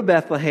 they go to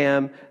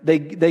Bethlehem.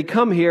 They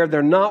come here.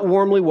 They're not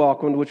warmly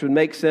welcomed, which would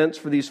make sense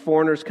for these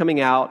foreigners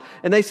coming out.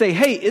 And they say,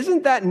 hey,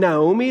 isn't that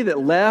Naomi that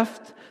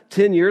left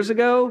 10 years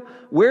ago?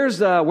 Where's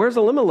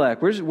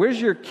Elimelech?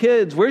 Where's your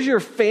kids? Where's your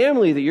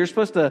family that you're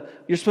supposed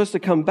to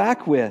come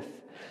back with?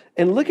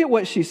 And look at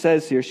what she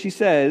says here. She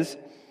says,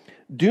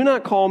 do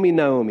not call me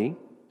Naomi.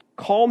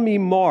 Call me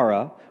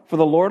Mara, for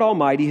the Lord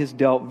Almighty has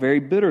dealt very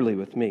bitterly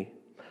with me.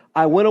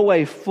 I went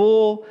away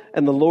full,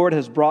 and the Lord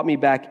has brought me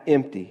back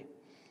empty.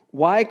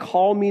 Why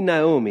call me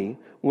Naomi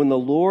when the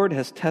Lord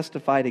has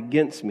testified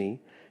against me,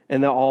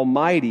 and the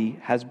Almighty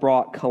has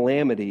brought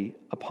calamity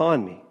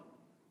upon me?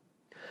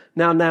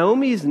 Now,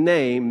 Naomi's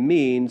name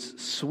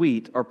means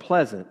sweet or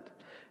pleasant,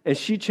 and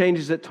she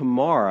changes it to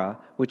Mara,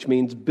 which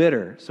means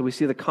bitter. So we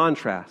see the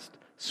contrast,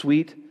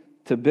 sweet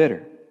to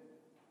bitter.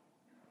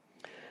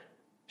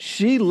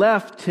 She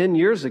left 10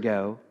 years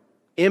ago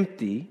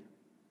empty,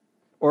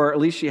 or at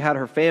least she had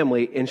her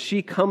family, and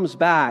she comes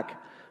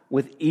back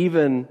with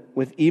even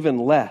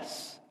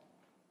less.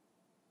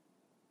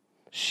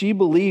 She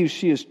believes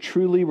she is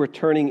truly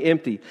returning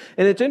empty.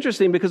 And it's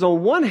interesting because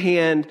on one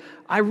hand,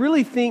 I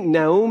really think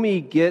Naomi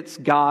gets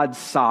God's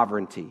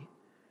sovereignty.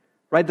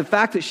 Right? The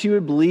fact that she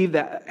would believe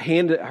that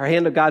her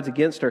hand of God's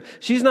against her,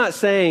 she's not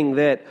saying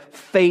that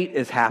fate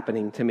is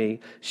happening to me.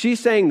 She's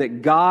saying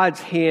that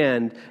God's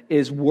hand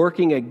is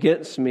working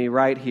against me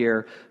right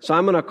here. So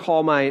I'm going to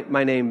call my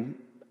name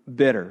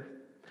bitter.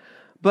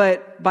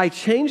 But by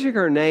changing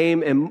her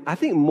name, and I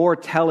think more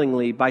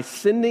tellingly, by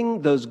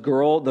sending those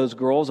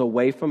girls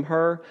away from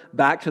her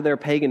back to their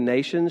pagan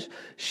nations,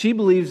 she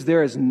believes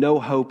there is no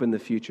hope in the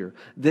future.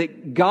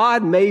 That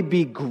God may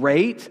be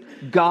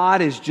great,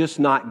 God is just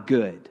not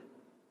good.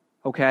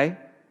 Okay?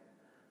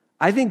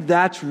 I think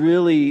that's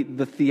really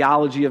the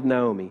theology of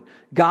Naomi.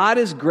 God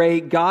is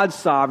great, God's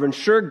sovereign,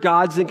 sure,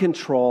 God's in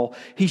control.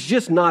 He's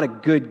just not a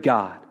good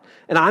God.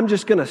 And I'm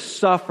just going to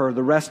suffer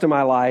the rest of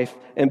my life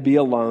and be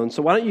alone.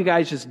 So why don't you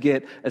guys just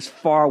get as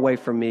far away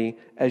from me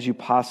as you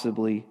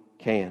possibly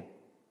can?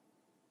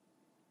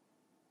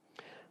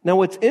 Now,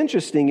 what's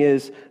interesting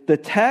is the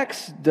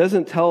text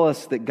doesn't tell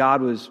us that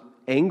God was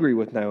angry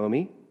with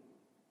Naomi.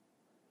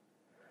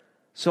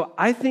 So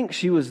I think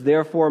she was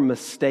therefore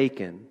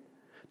mistaken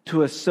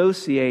to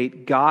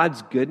associate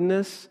God's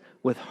goodness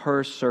with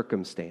her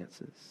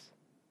circumstances.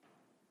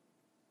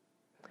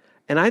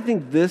 And I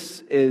think this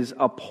is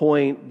a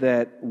point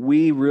that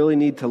we really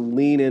need to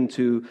lean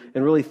into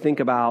and really think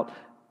about,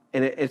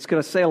 and it's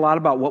going to say a lot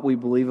about what we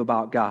believe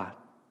about God.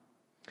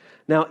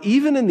 Now,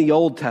 even in the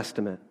Old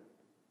Testament,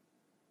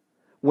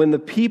 when the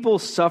people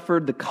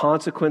suffered the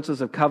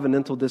consequences of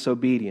covenantal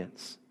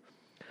disobedience,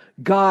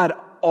 God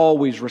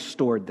always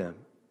restored them,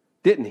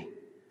 didn't He?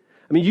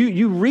 I mean,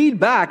 you read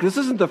back, this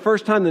isn't the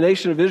first time the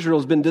nation of Israel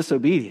has been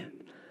disobedient.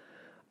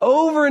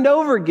 Over and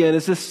over again,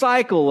 it's this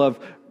cycle of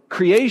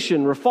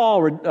creation,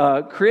 fall,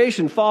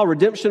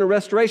 redemption, and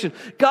restoration.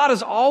 God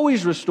has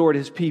always restored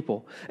His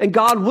people. And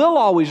God will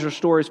always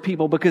restore His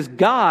people because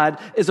God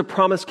is a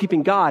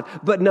promise-keeping God.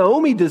 But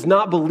Naomi does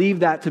not believe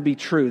that to be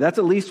true. That's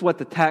at least what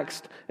the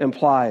text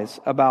implies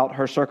about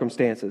her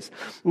circumstances.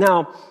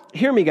 Now,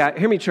 hear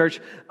me, church.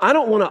 I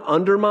don't want to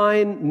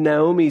undermine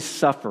Naomi's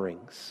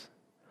sufferings.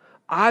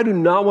 I do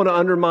not want to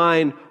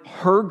undermine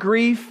her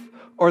grief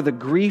or the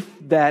grief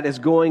that is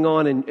going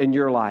on in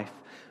your life.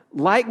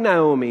 Like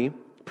Naomi,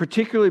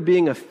 particularly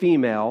being a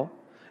female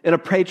in a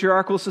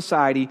patriarchal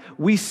society,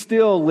 we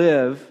still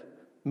live,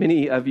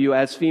 many of you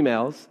as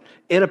females,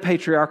 in a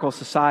patriarchal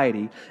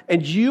society.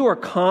 And you are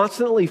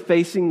constantly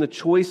facing the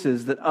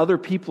choices that other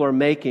people are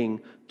making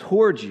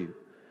towards you.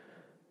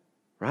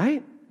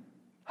 Right?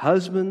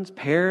 Husbands,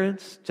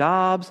 parents,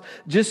 jobs,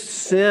 just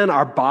sin.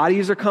 Our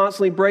bodies are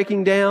constantly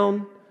breaking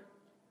down.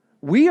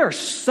 We are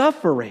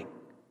suffering.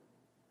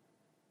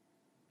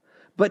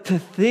 But to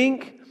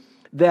think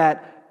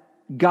that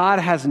God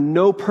has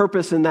no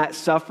purpose in that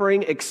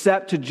suffering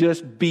except to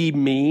just be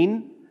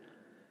mean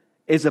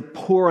is a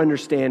poor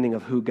understanding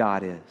of who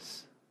God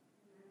is.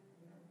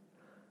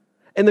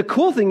 And the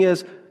cool thing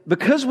is,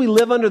 because we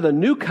live under the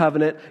new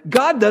covenant,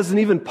 God doesn't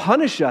even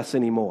punish us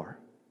anymore.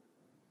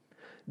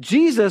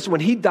 Jesus,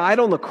 when He died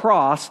on the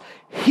cross,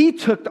 He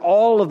took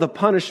all of the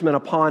punishment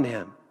upon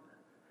Him.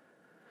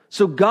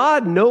 So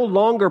God no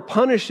longer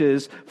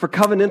punishes for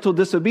covenantal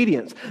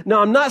disobedience.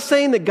 Now, I'm not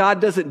saying that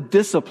God doesn't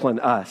discipline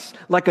us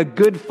like a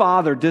good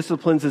father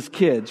disciplines his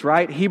kids,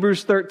 right?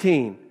 Hebrews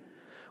 13.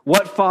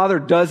 What father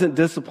doesn't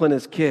discipline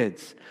his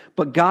kids?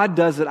 But God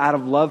does it out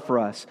of love for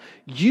us.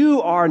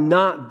 You are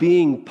not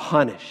being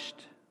punished.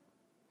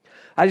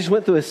 I just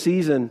went through a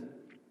season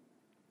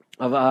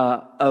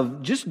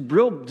of just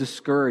real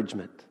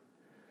discouragement.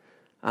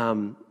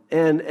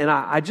 And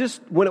I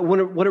just, what it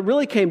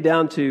really came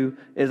down to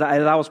is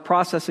as I was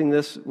processing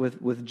this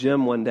with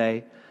Jim one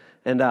day,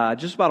 and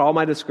just about all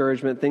my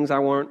discouragement, things I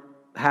weren't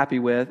happy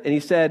with. And he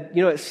said,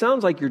 it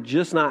sounds like you're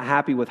just not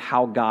happy with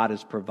how God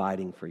is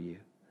providing for you.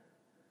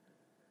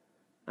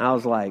 And I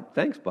was like,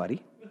 thanks,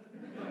 buddy.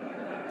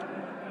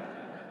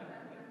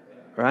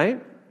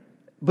 Right?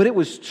 But it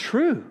was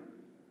true.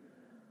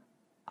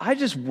 I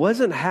just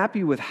wasn't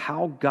happy with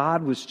how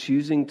God was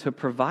choosing to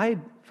provide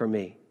for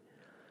me.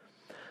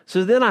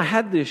 So then I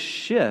had this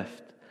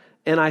shift,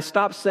 and I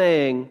stopped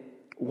saying,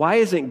 why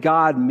isn't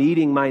God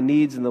meeting my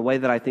needs in the way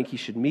that I think He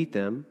should meet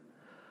them?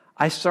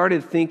 I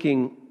started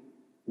thinking,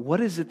 what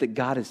is it that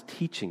God is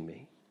teaching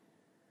me?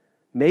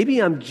 Maybe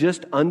I'm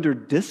just under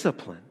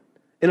discipline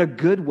in a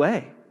good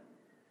way,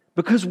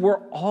 because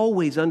we're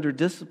always under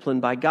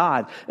discipline by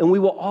God, and we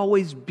will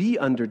always be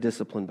under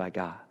discipline by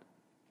God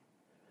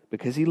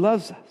because He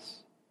loves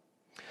us.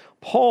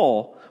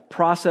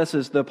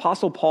 The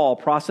Apostle Paul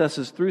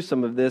processes through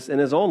some of this in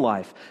his own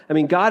life. I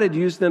mean, God had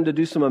used them to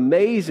do some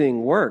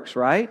amazing works,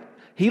 right?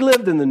 He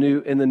lived in the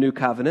new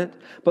covenant.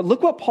 But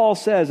look what Paul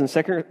says in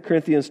 2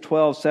 Corinthians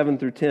 12, 7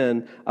 through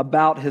 10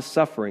 about his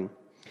suffering.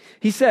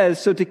 He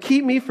says, so to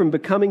keep me from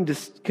becoming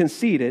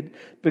conceited,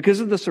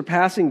 because of the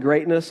surpassing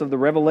greatness of the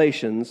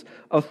revelations,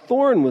 a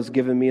thorn was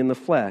given me in the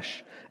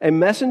flesh, a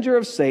messenger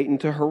of Satan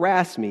to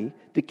harass me,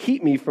 to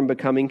keep me from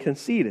becoming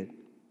conceited.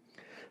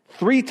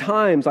 3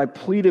 times I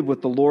pleaded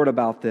with the Lord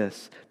about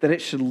this, that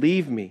it should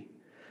leave me.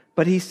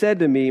 But He said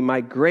to me,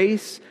 my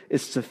grace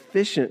is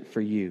sufficient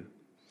for you,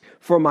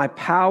 for my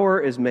power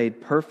is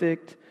made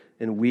perfect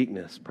in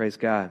weakness. Praise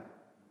God.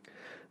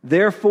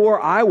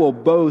 Therefore, I will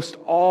boast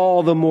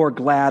all the more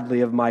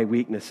gladly of my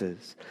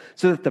weaknesses,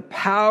 so that the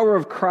power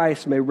of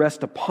Christ may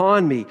rest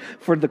upon me.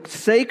 For the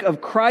sake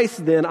of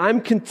Christ, then, I'm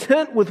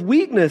content with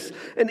weakness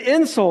and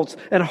insults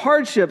and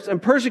hardships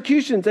and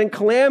persecutions and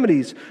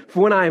calamities.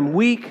 For when I am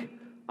weak,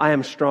 I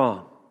am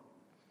strong.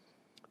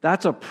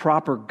 That's a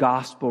proper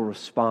gospel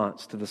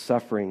response to the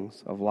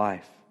sufferings of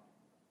life.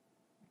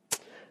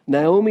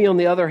 Naomi, on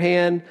the other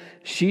hand,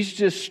 she's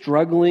just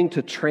struggling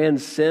to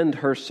transcend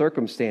her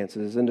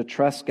circumstances and to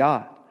trust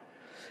God.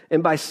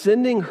 And by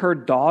sending her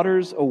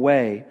daughters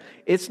away,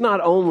 it's not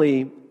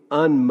only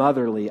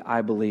unmotherly,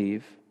 I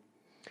believe.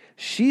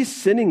 She's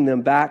sending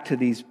them back to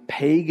these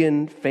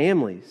pagan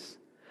families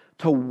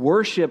to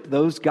worship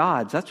those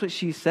gods. That's what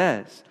she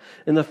says.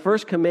 And the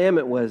first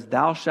commandment was,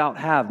 thou shalt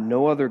have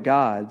no other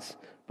gods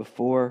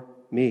before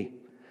me.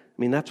 I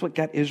mean, that's what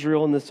got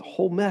Israel in this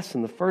whole mess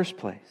in the first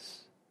place.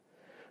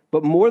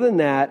 But more than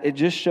that, it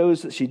just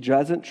shows that she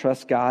doesn't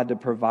trust God to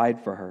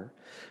provide for her.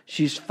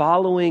 She's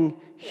following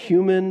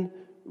human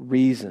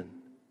reason.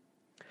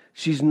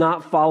 She's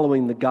not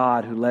following the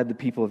God who led the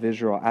people of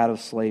Israel out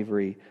of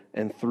slavery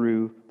and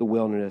through the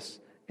wilderness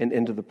and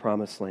into the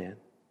promised land.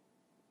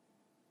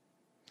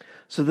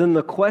 So then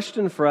the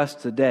question for us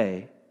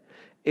today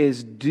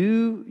is,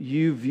 do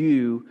you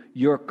view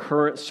your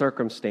current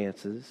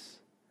circumstances,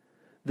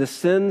 the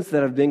sins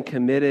that have been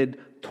committed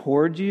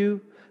toward you,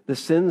 the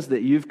sins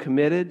that you've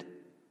committed,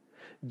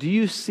 do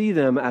you see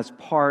them as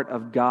part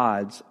of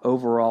God's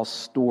overall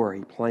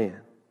story plan?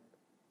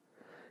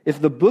 If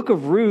the book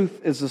of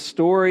Ruth is a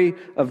story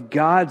of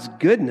God's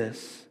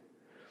goodness,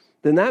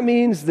 then that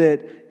means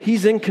that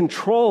He's in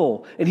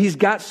control and He's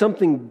got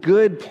something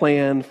good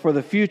planned for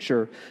the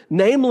future.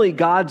 Namely,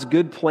 God's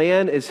good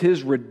plan is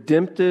His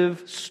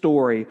redemptive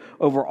story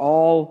over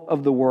all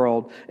of the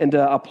world and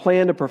a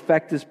plan to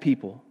perfect His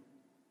people.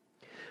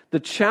 The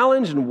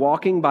challenge in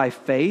walking by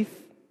faith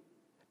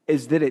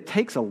is that it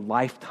takes a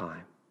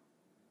lifetime,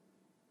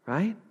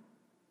 right?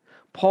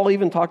 Paul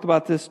even talked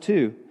about this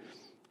too.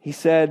 He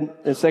said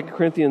in 2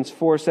 Corinthians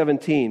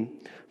 4:17,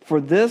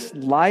 for this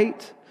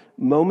light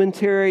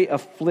momentary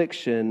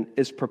affliction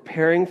is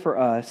preparing for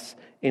us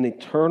an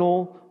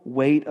eternal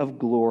weight of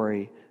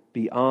glory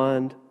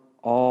beyond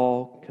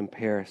all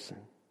comparison.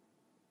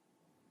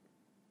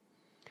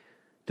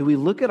 Do we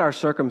look at our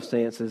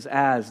circumstances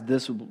as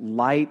this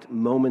light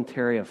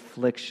momentary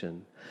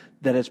affliction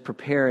that is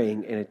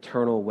preparing an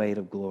eternal weight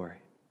of glory?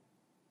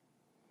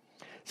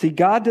 See,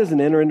 God doesn't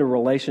enter into a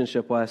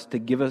relationship with us to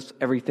give us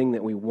everything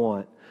that we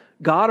want.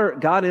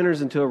 God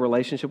enters into a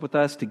relationship with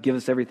us to give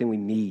us everything we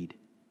need.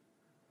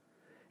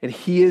 And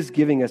He is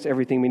giving us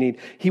everything we need.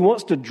 He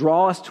wants to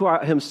draw us to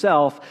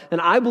Himself. And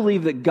I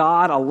believe that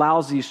God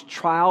allows these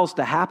trials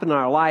to happen in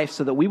our life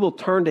so that we will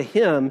turn to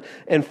Him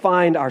and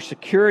find our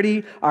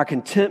security, our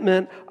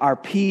contentment, our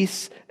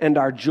peace, and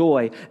our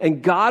joy.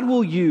 And God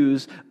will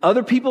use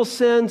other people's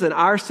sins and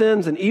our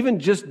sins and even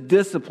just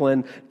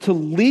discipline to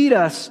lead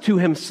us to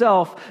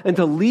Himself and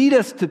to lead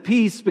us to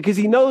peace, because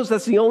He knows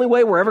that's the only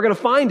way we're ever going to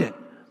find it.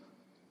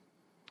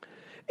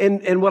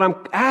 And what I'm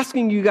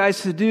asking you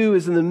guys to do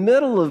is, in the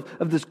middle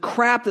of this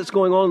crap that's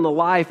going on in the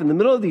life, in the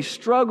middle of these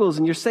struggles,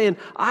 and you're saying,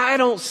 I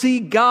don't see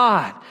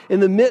God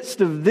in the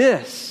midst of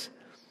this,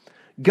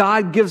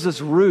 God gives us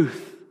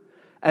Ruth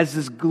as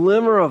this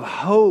glimmer of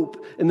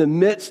hope in the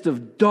midst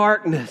of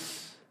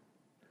darkness.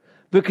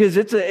 Because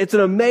it's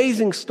an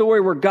amazing story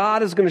where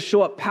God is going to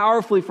show up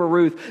powerfully for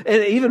Ruth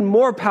and even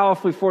more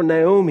powerfully for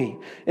Naomi,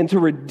 and to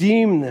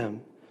redeem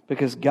them,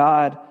 because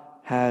God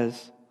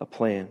has a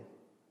plan.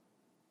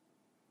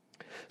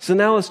 So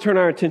now let's turn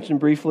our attention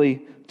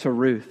briefly to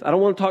Ruth. I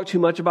don't want to talk too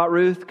much about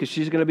Ruth because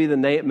she's going to be the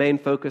main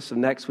focus of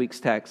next week's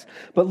text.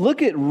 But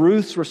look at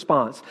Ruth's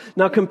response.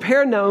 Now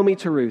compare Naomi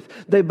to Ruth.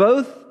 They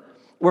both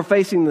were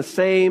facing the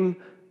same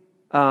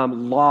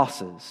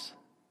losses.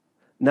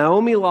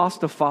 Naomi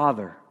lost a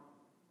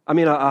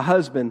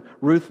husband.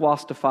 Ruth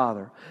lost a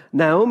father.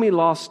 Naomi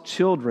lost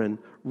children.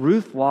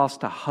 Ruth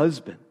lost a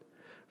husband.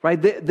 Right?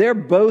 They're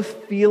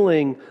both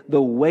feeling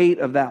the weight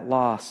of that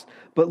loss.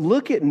 But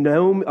look at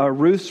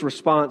Ruth's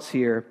response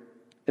here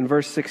in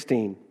verse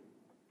 16.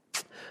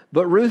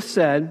 But Ruth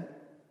said,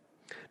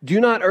 "Do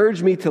not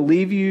urge me to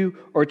leave you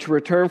or to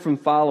return from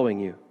following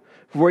you.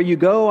 For where you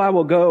go, I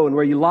will go, and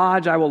where you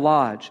lodge, I will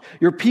lodge.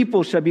 Your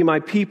people shall be my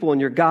people,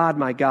 and your God,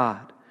 my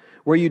God.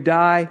 Where you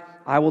die,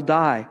 I will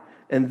die,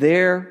 and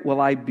there will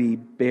I be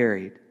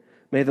buried.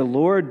 May the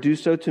Lord do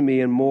so to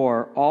me, and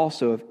more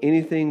also, if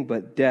anything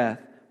but death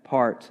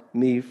part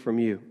me from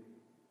you."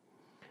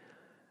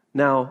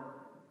 Now,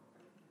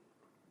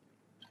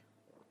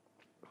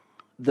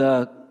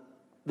 the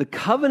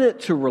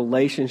covenant to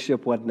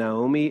relationship with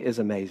Naomi is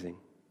amazing,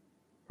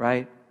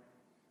 right?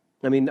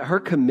 I mean, her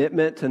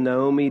commitment to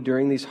Naomi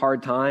during these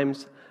hard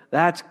times,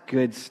 that's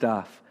good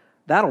stuff.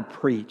 That'll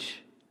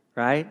preach,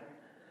 right?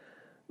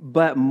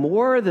 But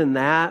more than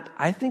that,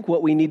 I think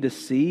what we need to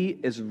see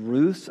is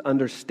Ruth's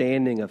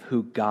understanding of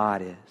who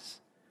God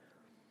is.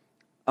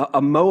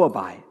 A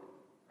Moabite,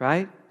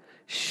 right?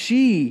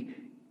 She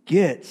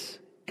gets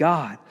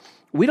God.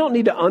 We don't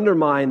need to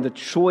undermine the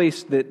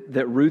choice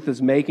that Ruth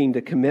is making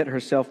to commit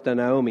herself to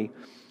Naomi.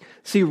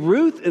 See,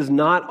 Ruth is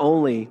not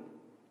only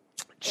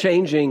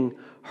changing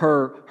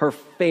her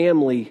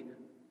family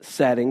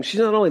setting,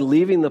 she's not only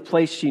leaving the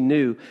place she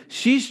knew,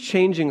 she's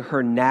changing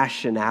her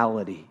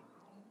nationality.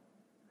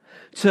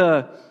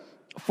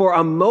 For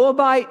a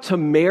Moabite to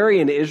marry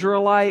an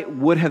Israelite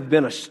would have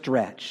been a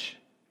stretch.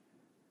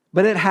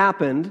 But it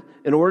happened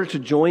in order to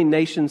join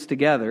nations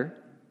together.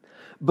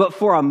 But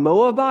for a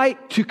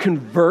Moabite to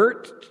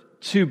convert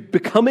to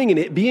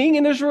being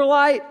an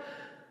Israelite,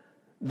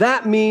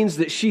 that means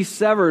that she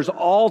severs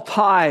all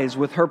ties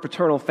with her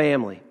paternal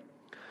family.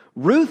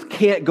 Ruth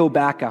can't go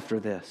back after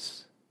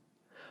this.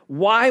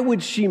 Why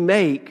would she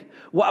do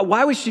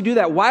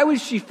that? Why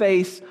would she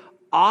face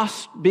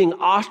being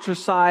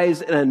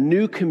ostracized in a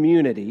new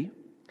community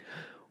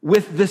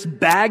with this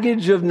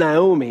baggage of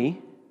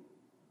Naomi?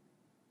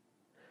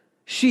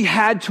 She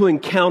had to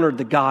encounter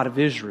the God of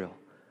Israel.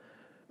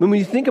 When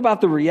you think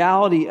about the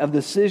reality of the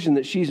decision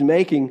that she's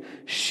making,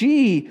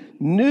 she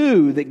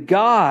knew that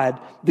God,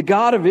 the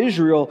God of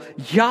Israel,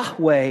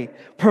 Yahweh,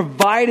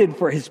 provided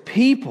for his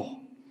people.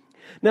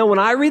 Now, when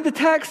I read the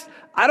text,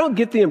 I don't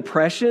get the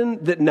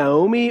impression that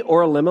Naomi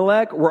or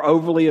Elimelech were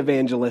overly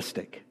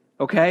evangelistic,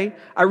 okay?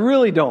 I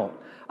really don't.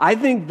 I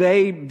think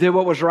they did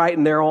what was right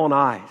in their own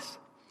eyes.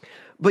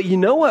 But you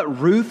know what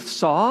Ruth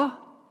saw?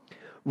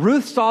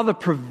 Ruth saw the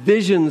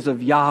provisions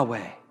of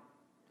Yahweh.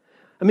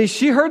 I mean,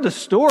 she heard the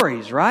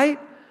stories, right?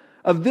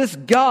 Of this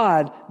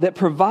God that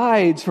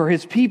provides for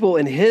his people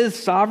in his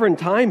sovereign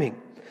timing.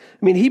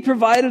 I mean, he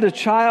provided a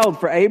child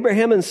for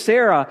Abraham and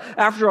Sarah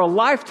after a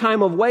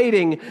lifetime of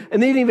waiting.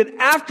 And then even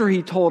after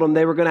he told them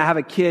they were going to have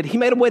a kid, he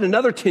made them wait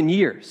another 10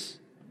 years.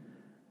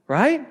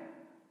 Right?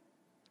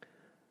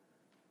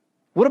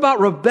 What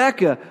about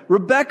Rebecca?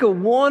 Rebecca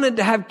wanted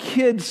to have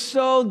kids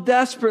so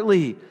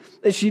desperately.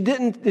 And she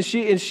didn't, and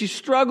she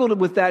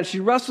struggled with that. She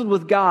wrestled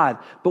with God.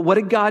 But what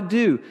did God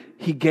do?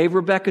 He gave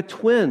Rebecca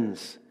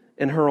twins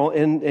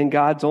in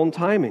God's own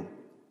timing.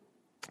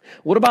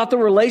 What about the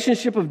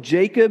relationship of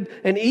Jacob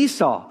and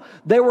Esau?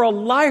 They were a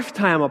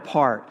lifetime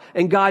apart,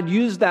 and God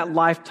used that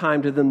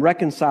lifetime to then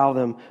reconcile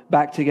them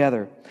back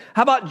together.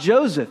 How about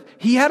Joseph?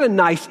 He had a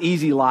nice,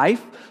 easy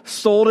life,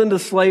 sold into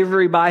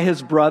slavery by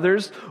his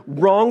brothers,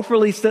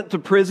 wrongfully sent to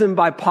prison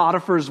by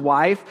Potiphar's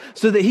wife,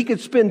 so that he could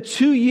spend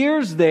 2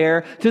 years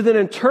there to then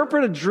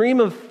interpret a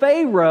dream of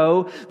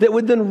Pharaoh that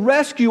would then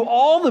rescue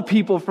all the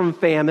people from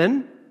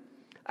famine.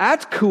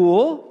 That's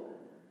cool.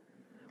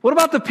 What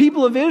about the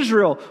people of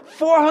Israel?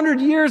 400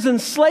 years in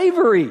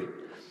slavery.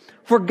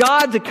 For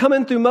God to come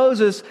in through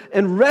Moses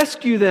and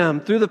rescue them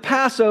through the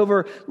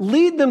Passover,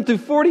 lead them through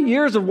 40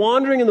 years of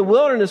wandering in the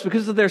wilderness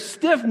because of their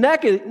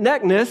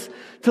stiff-neckedness,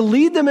 to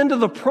lead them into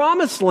the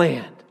promised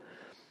land.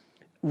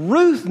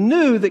 Ruth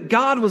knew that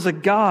God was a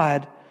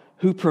God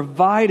who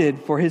provided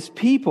for his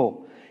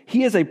people.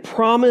 He is a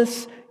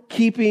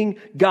promise-keeping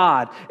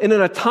God. And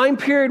in a time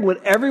period when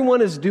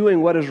everyone is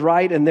doing what is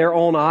right in their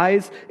own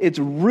eyes, it's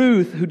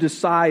Ruth who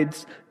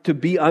decides to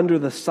be under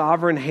the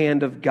sovereign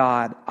hand of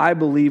God, I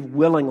believe,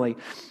 willingly.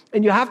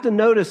 And you have to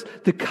notice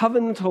the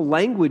covenantal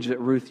language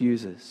that Ruth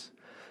uses.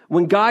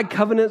 When God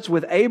covenants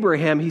with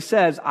Abraham, he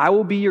says, "I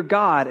will be your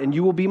God and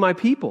you will be my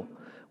people."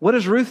 What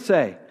does Ruth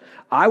say?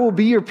 "I will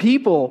be your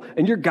people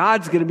and your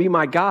God's going to be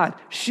my God."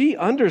 She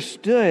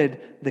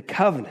understood the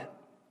covenant.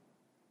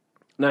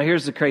 Now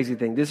here's the crazy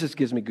thing. This just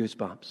gives me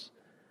goosebumps.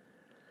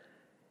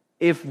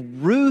 If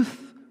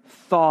Ruth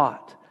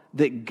thought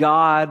that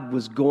God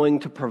was going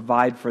to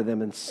provide for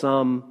them in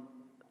some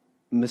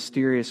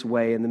mysterious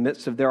way in the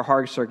midst of their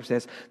hard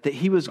circumstance that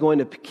he was going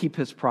to keep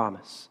his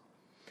promise.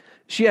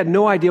 She had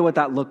no idea what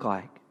that looked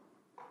like.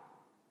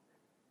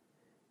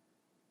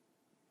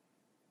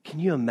 Can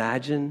you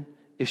imagine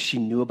if she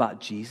knew about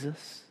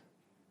Jesus?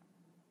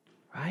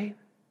 Right?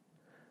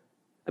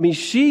 I mean,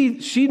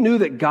 she knew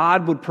that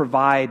God would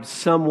provide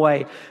some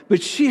way,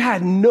 but she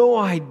had no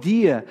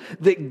idea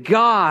that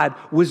God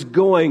was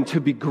going to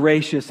be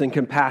gracious and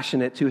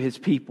compassionate to his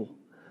people.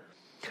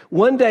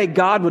 One day,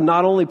 God would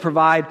not only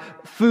provide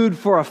food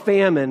for a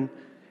famine,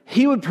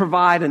 he would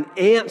provide an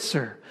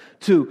answer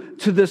to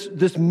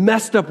this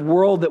messed up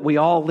world that we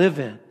all live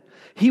in.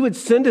 He would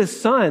send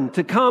his son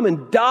to come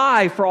and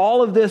die for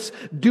all of this,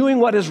 doing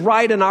what is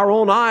right in our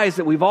own eyes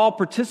that we've all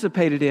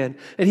participated in.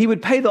 And he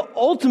would pay the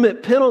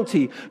ultimate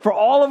penalty for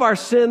all of our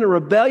sin and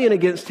rebellion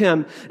against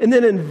him. And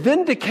then in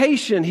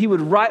vindication, he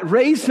would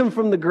raise him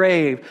from the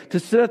grave to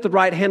sit at the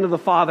right hand of the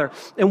Father.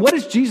 And what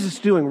is Jesus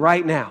doing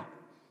right now?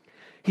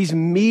 He's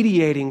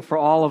mediating for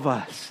all of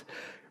us.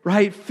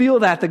 Right? Feel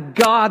that. The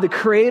God, the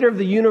creator of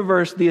the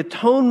universe, the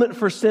atonement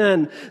for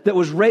sin that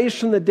was raised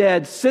from the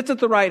dead, sits at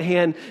the right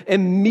hand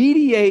and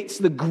mediates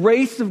the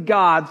grace of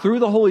God through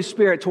the Holy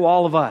Spirit to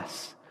all of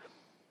us.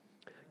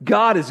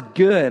 God is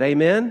good.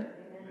 Amen?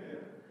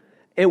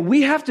 And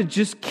we have to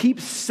just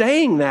keep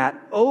saying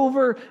that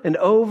over and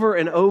over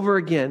and over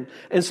again.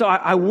 And so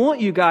I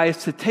want you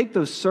guys to take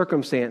those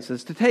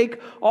circumstances, to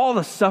take all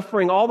the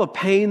suffering, all the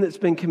pain that's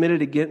been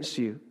committed against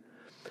you,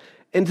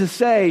 and to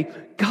say,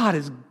 God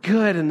is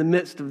good in the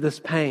midst of this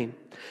pain.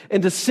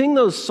 And to sing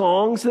those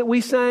songs that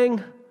we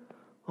sang,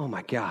 oh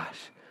my gosh,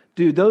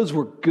 dude, those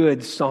were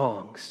good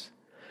songs.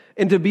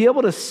 And to be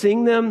able to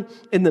sing them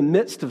in the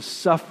midst of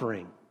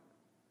suffering,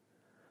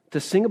 to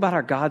sing about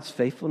our God's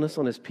faithfulness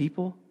on his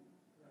people.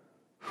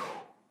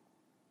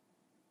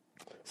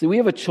 See, we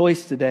have a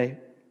choice today.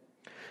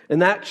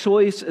 And that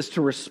choice is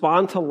to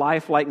respond to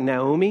life like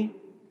Naomi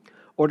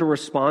or to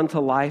respond to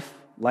life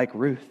like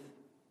Ruth.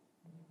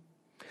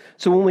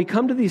 So when we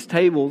come to these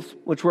tables,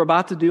 which we're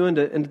about to do and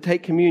to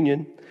take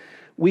communion,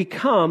 we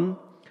come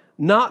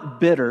not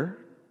bitter,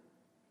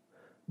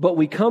 but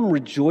we come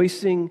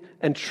rejoicing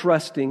and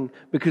trusting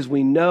because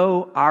we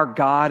know our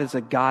God is a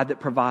God that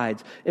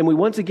provides. And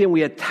once again,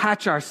 we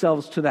attach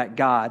ourselves to that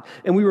God,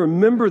 and we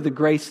remember the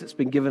grace that's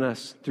been given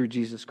us through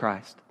Jesus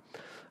Christ.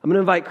 I'm going to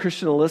invite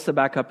Christian and Alyssa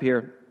back up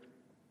here.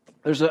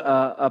 There's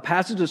a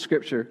passage of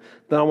Scripture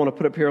that I want to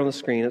put up here on the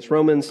screen. It's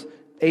Romans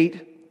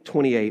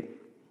 8:28.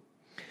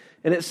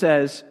 And it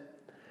says,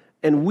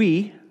 and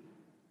we,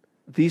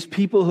 these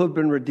people who have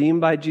been redeemed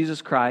by Jesus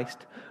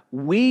Christ,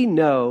 we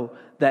know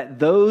that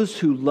those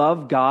who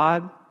love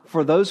God,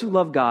 for those who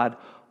love God,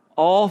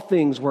 all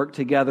things work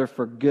together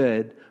for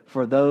good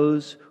for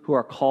those who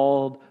are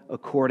called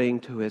according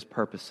to his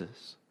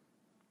purposes.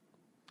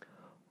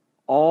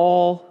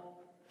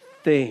 All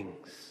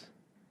things,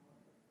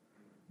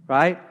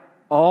 right?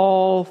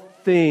 All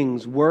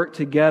things work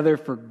together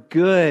for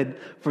good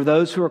for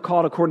those who are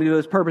called according to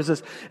his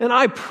purposes. And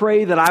I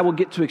pray that I will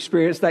get to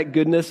experience that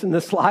goodness in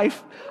this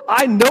life.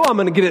 I know I'm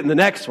going to get it in the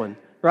next one,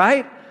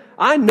 right?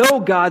 I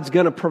know God's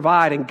going to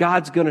provide and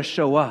God's going to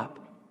show up.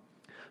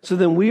 So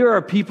then we are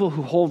a people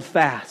who hold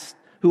fast,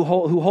 who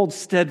hold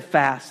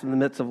steadfast in the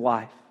midst of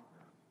life.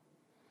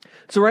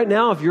 So right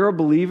now, if you're a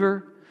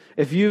believer,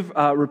 if you've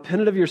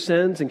repented of your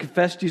sins and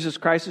confessed Jesus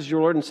Christ as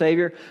your Lord and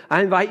Savior,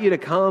 I invite you to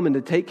come and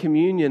to take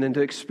communion and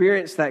to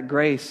experience that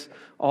grace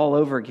all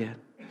over again.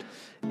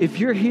 If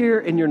you're here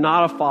and you're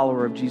not a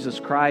follower of Jesus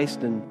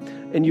Christ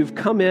and you've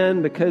come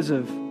in because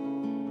of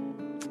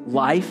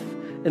life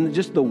and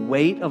just the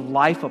weight of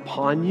life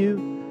upon you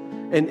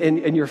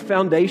and your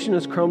foundation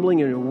is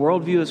crumbling and your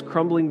worldview is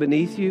crumbling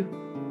beneath you,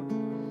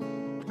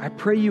 I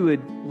pray you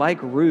would,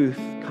 like Ruth,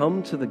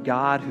 come to the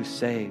God who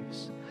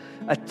saves.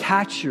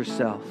 Attach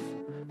yourself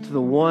to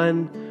the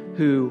one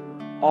who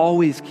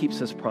always keeps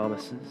his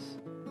promises.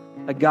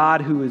 A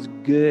God who is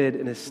good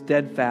and is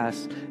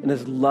steadfast and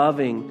is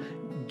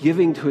loving,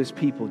 giving to his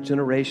people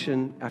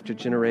generation after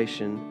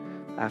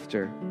generation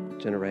after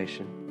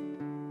generation.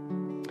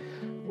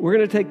 We're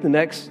going to take the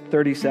next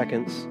 30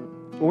 seconds.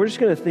 And we're just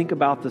going to think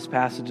about this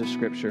passage of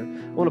Scripture.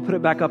 I want to put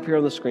it back up here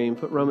on the screen.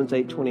 Put Romans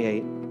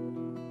 8:28.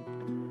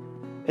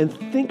 And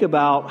think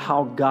about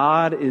how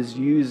God is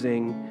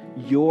using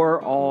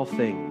your all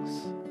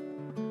things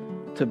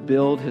to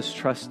build his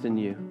trust in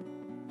you.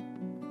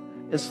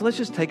 And so let's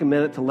just take a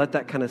minute to let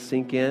that kind of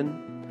sink in.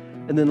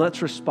 And then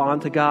let's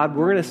respond to God.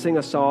 We're going to sing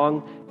a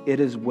song, It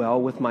Is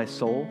Well With My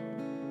Soul.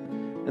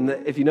 And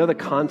if you know the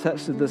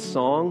context of this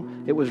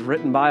song, it was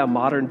written by a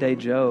modern day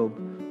Job,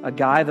 a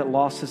guy that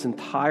lost his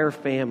entire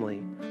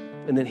family.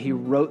 And then he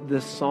wrote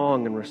this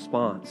song in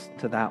response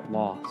to that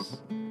loss.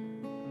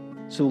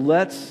 So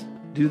let's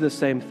do the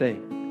same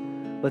thing.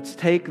 Let's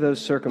take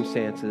those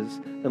circumstances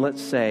and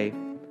let's say,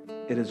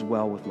 it is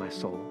well with my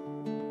soul.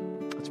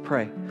 Let's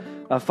pray.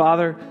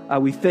 Father,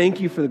 we thank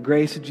you for the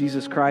grace of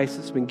Jesus Christ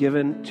that's been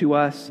given to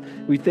us.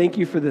 We thank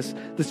you for this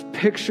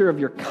picture of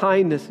your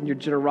kindness and your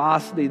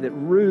generosity that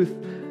Ruth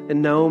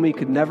and Naomi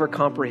could never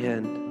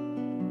comprehend.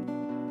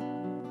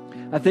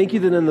 I thank you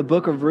that in the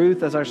book of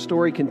Ruth, as our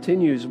story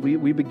continues,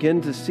 we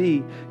begin to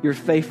see your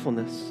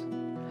faithfulness.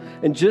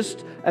 And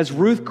just as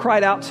Ruth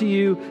cried out to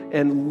you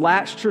and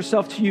latched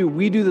herself to you,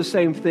 we do the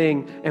same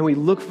thing, and we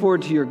look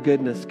forward to your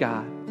goodness,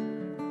 God.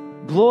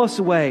 Blow us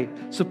away.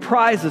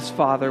 Surprise us,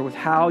 Father, with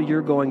how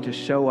you're going to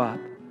show up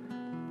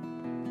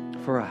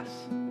for us.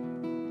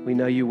 We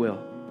know you will.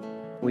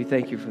 We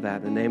thank you for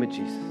that in the name of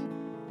Jesus.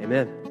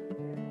 Amen.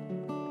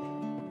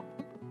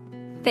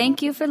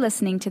 Thank you for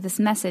listening to this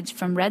message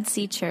from Red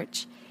Sea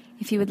Church.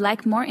 If you would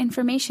like more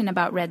information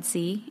about Red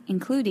Sea,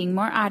 including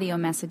more audio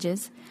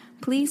messages,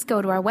 please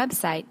go to our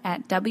website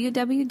at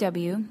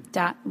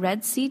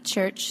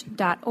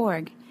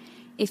www.redseachurch.org.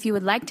 If you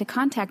would like to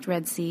contact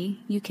Red Sea,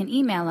 you can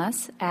email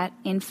us at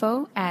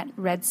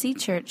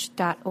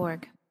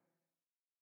info@redseachurch.org.